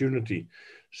opportunity.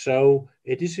 So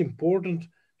it is important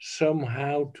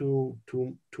somehow to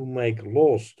make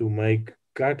laws, to make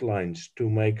guidelines, to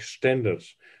make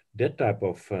standards, that type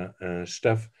of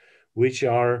stuff, which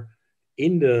are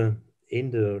in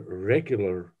the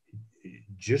regular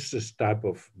justice type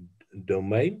of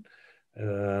domain,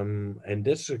 and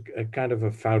that's a kind of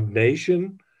a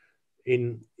foundation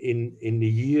in the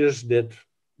years that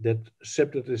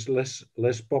CPTED is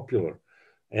less popular.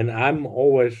 And I'm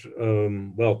always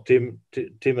well, Tim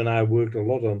and I worked a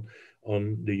lot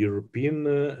on the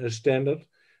European standard,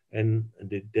 and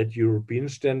that European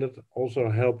standard also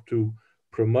helped to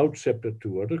promote CPTED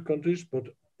to other countries, but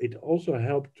it also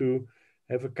helped to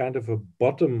have a kind of a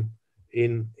bottom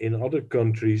in other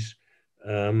countries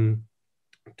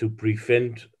to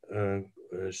prevent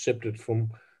CPTED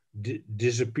from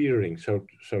disappearing, so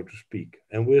to speak.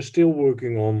 And we're still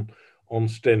working on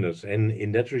standards. And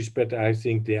in that respect, I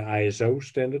think the ISO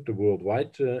standard, the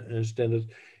worldwide standard,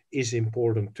 is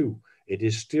important too. It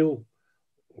is still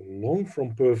long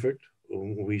from perfect.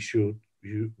 We should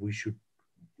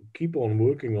keep on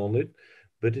working on it,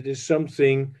 but it is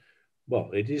something. Well,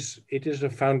 it is a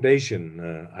foundation,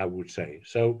 I would say.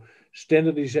 So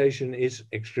standardization is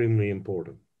extremely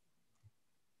important.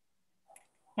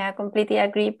 Yeah, I completely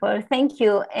agree, Paul. Thank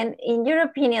you. And in your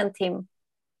opinion, Tim,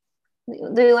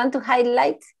 do you want to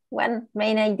highlight one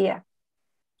main idea?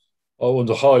 I want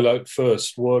to highlight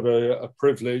first what a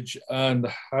privilege and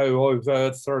how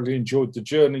I've thoroughly enjoyed the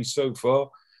journey so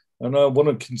far. And I want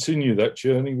to continue that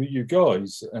journey with you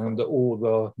guys and all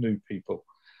the new people.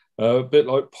 A bit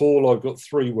like Paul, I've got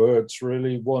three words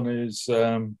really. One is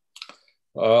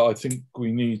I think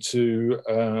we need to,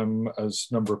 as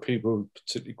a number of people,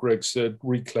 particularly Greg said,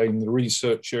 reclaim the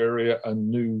research area and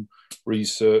new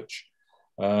research.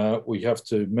 We have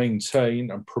to maintain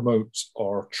and promote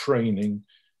our training,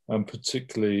 and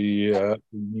particularly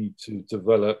we need to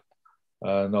develop,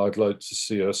 and I'd like to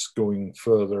see us going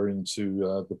further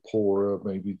into the poorer,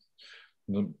 maybe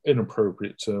an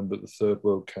inappropriate term, but the third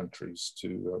world countries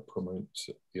to promote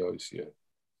the ICA.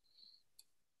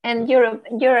 And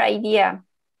your idea,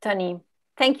 Tony.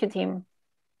 Thank you, Tim.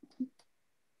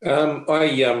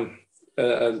 Unlike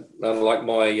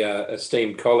my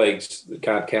esteemed colleagues,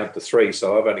 can't count to three,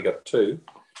 so I've only got two,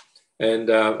 and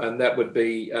that would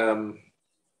be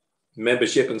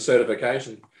membership and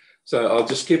certification. So I'll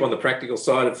just keep on the practical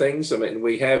side of things. I mean,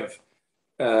 we have,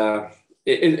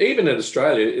 even in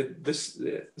Australia, this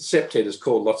CPTED is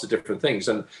called lots of different things.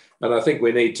 And I think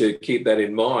we need to keep that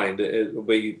in mind.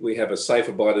 We have a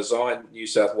Safer by Design, New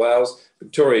South Wales.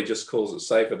 Victoria just calls it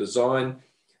Safer Design.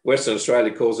 Western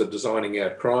Australia calls it Designing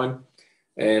Out Crime.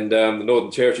 And the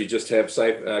Northern Territory just have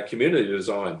Safe Community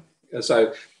Design. And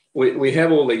so we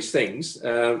have all these things,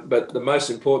 but the most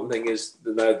important thing is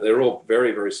that they're all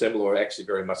very, very similar, or actually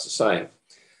very much the same.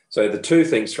 So the two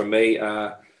things from me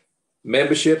are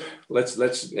membership. Let's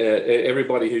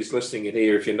everybody who's listening in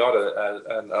here, if you're not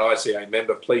an ICA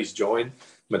member, please join.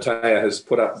 Matea has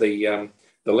put up the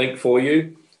link for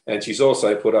you, and she's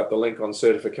also put up the link on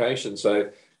certification. So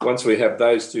once we have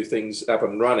those two things up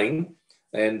and running,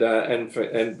 and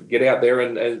get out there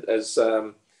and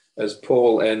as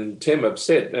Paul and Tim have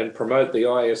said, and promote the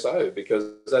ISO, because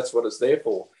that's what it's there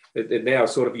for. It now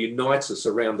sort of unites us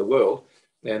around the world,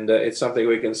 and it's something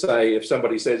we can say. If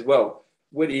somebody says, well,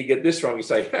 where do you get this from? You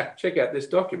say, check out this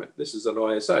document. This is an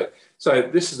ISO. So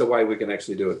this is the way we can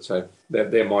actually do it. So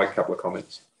they're my couple of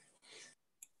comments.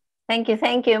 Thank you.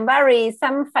 Thank you. Barry,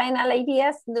 some final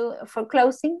ideas for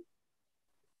closing?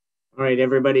 All right,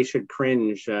 everybody should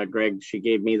cringe. Greg, she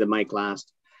gave me the mic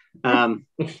last.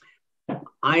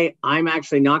 I'm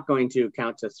actually not going to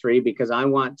count to three, because I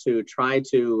want to try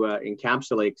to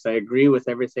encapsulate, because I agree with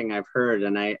everything I've heard.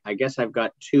 And I guess I've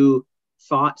got two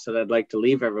thoughts that I'd like to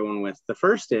leave everyone with. The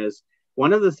first is,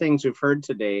 one of the things we've heard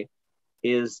today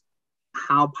is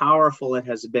how powerful it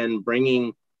has been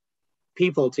bringing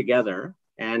people together.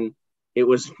 And it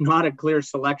was not a clear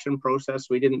selection process.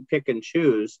 We didn't pick and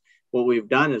choose. What we've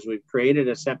done is we've created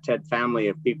a CPTED family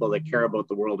of people that care about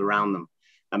the world around them.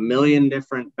 1 million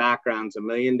different backgrounds, 1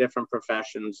 million different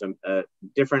professions,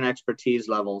 different expertise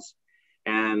levels.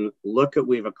 And look at what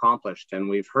we've accomplished. And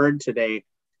we've heard today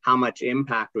how much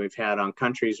impact we've had on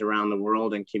countries around the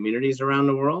world and communities around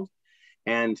the world.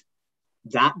 And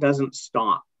that doesn't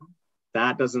stop.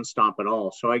 That doesn't stop at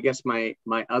all. So I guess my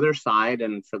other side,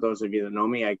 and for those of you that know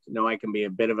me, I know I can be a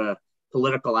bit of a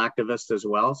political activist as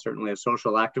well, certainly a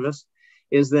social activist,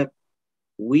 is that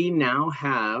we now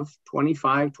have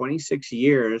 25, 26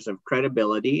 years of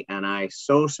credibility, and I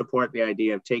so support the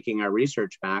idea of taking our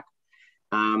research back.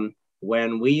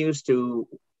 When we used to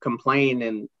complain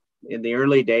in the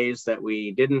early days that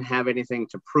we didn't have anything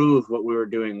to prove what we were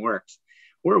doing works,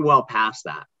 we're well past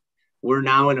that. We're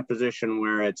now in a position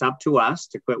where it's up to us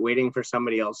to quit waiting for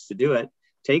somebody else to do it,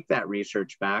 take that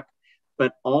research back,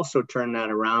 but also turn that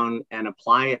around and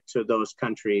apply it to those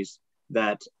countries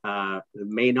that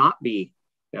may not be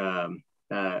the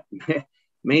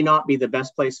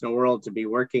best place in the world to be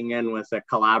working in, with a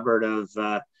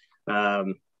collaborative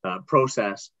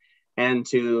process, and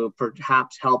to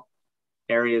perhaps help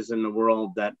areas in the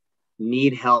world that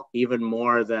need help even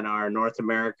more than our North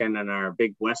American and our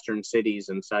big Western cities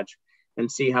and such, and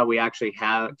see how we actually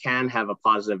can have a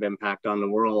positive impact on the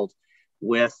world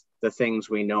with the things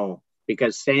we know.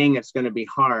 Because saying it's going to be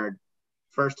hard,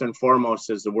 first and foremost,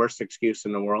 is the worst excuse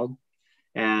in the world.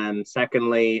 And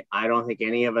secondly, I don't think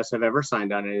any of us have ever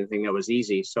signed on anything that was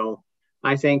easy. So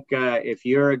I think if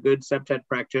you're a good CPTED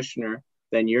practitioner,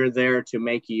 then you're there to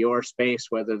make your space,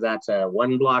 whether that's a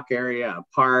 1-block area, a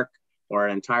park, or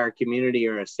an entire community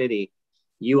or a city.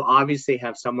 You obviously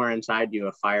have somewhere inside you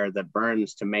a fire that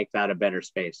burns to make that a better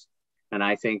space. And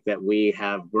I think that we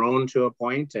have grown to a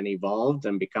point and evolved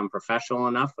and become professional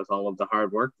enough with all of the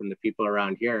hard work from the people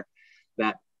around here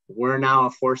that we're now a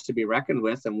force to be reckoned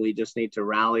with, and we just need to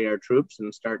rally our troops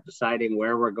and start deciding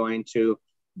where we're going to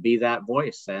be that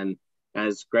voice. And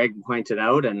as Greg pointed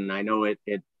out, and I know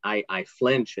I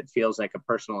flinch, it feels like a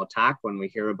personal attack when we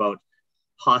hear about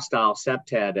hostile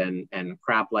CPTED and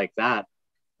crap like that,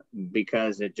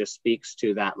 because it just speaks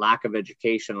to that lack of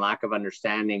education, lack of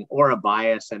understanding, or a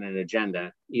bias and an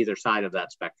agenda, either side of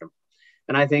that spectrum.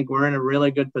 And I think we're in a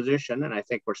really good position, and I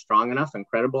think we're strong enough and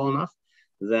credible enough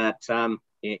that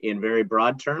in very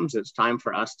broad terms, it's time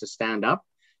for us to stand up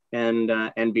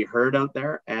and be heard out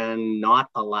there, and not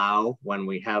allow, when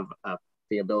we have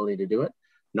the ability to do it,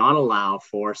 not allow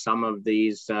for some of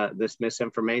these this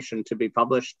misinformation to be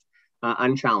published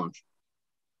unchallenged.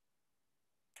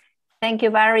 Thank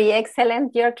you, Barry.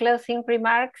 Excellent, your closing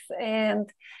remarks.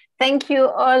 And thank you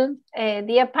all,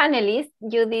 dear panelists.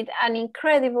 You did an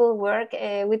incredible work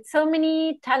with so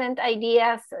many talent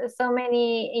ideas, so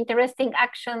many interesting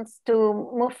actions to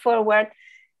move forward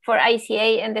for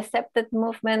ICA and the CPTED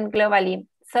movement globally.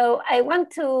 So I want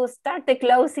to start the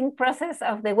closing process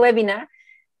of the webinar,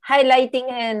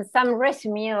 highlighting some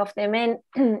resume of the main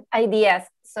ideas.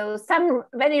 So some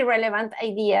very relevant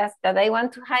ideas that I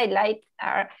want to highlight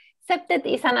are: CPTED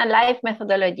is an alive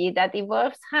methodology that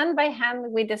evolves hand by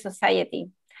hand with the society.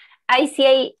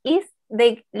 ICA is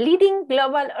the leading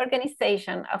global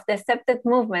organization of the CPTED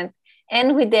movement,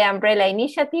 and with the umbrella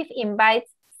initiative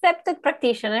invites CPTED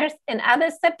practitioners and other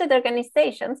CPTED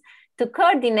organizations to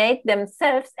coordinate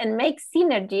themselves and make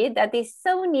synergy that is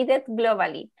so needed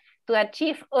globally to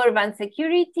achieve urban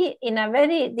security in a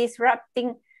very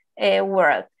disrupting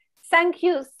world. Thank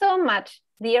you so much,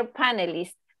 dear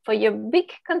panelists, for your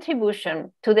big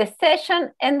contribution to the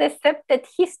session and the CPTED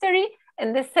history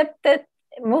and the CPTED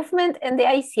movement and the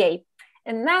ICA.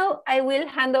 And now I will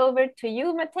hand over to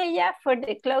you, Mateja, for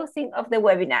the closing of the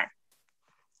webinar.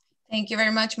 Thank you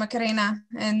very much, Macarena.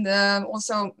 And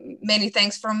also many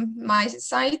thanks from my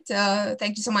side.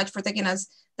 Thank you so much for taking us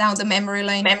down the memory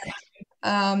lane.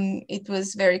 It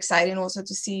was very exciting also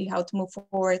to see how to move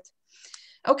forward.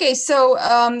 Okay, so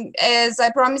as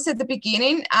I promised at the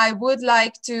beginning, I would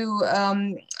like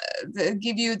to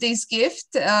give you this gift.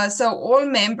 So all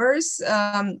members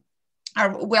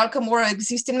are welcome, or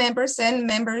existing members and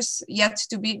members yet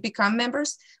to become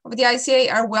members of the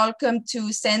ICA are welcome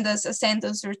to send us a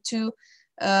sentence or two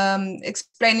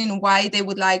explaining why they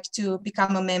would like to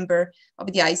become a member of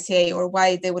the ICA or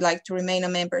why they would like to remain a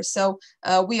member. So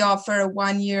we offer a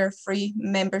 1-year free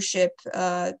membership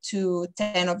to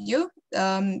 10 of you.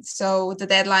 So the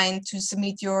deadline to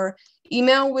submit your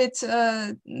email with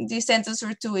the sentence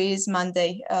or two is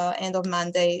Monday, end of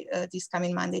Monday, this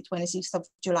coming Monday, 26th of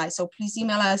July. So please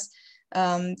email us.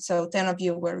 So 10 of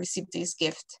you will receive this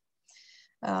gift.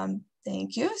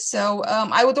 Thank you. So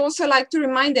I would also like to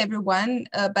remind everyone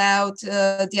about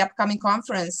the upcoming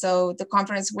conference. So the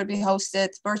conference will be hosted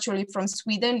virtually from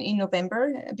Sweden in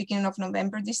November, beginning of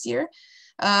November this year.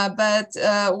 But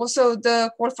also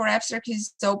the call for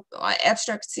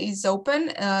abstracts is open.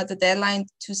 The deadline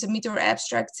to submit your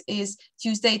abstracts is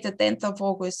Tuesday, the 10th of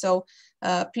August. So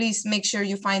please make sure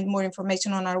you find more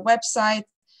information on our website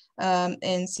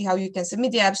and see how you can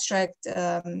submit the abstract.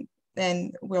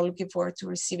 And we're looking forward to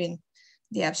receiving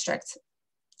the abstract.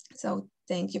 So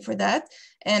thank you for that.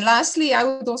 And lastly, I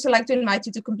would also like to invite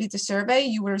you to complete the survey.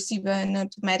 You will receive an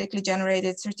automatically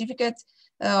generated certificate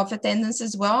of attendance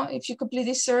as well if you complete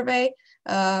this survey.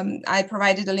 I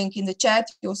provided a link in the chat.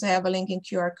 You also have a link in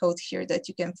QR code here that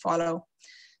you can follow.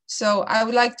 So I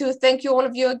would like to thank you all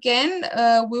of you again.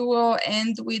 We will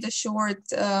end with a short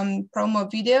promo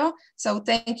video. So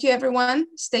thank you, everyone.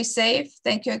 Stay safe.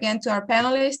 Thank you again to our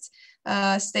panelists.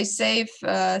 Stay safe,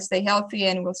 stay healthy,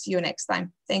 and we'll see you next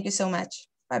time. Thank you so much.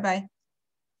 Bye-bye.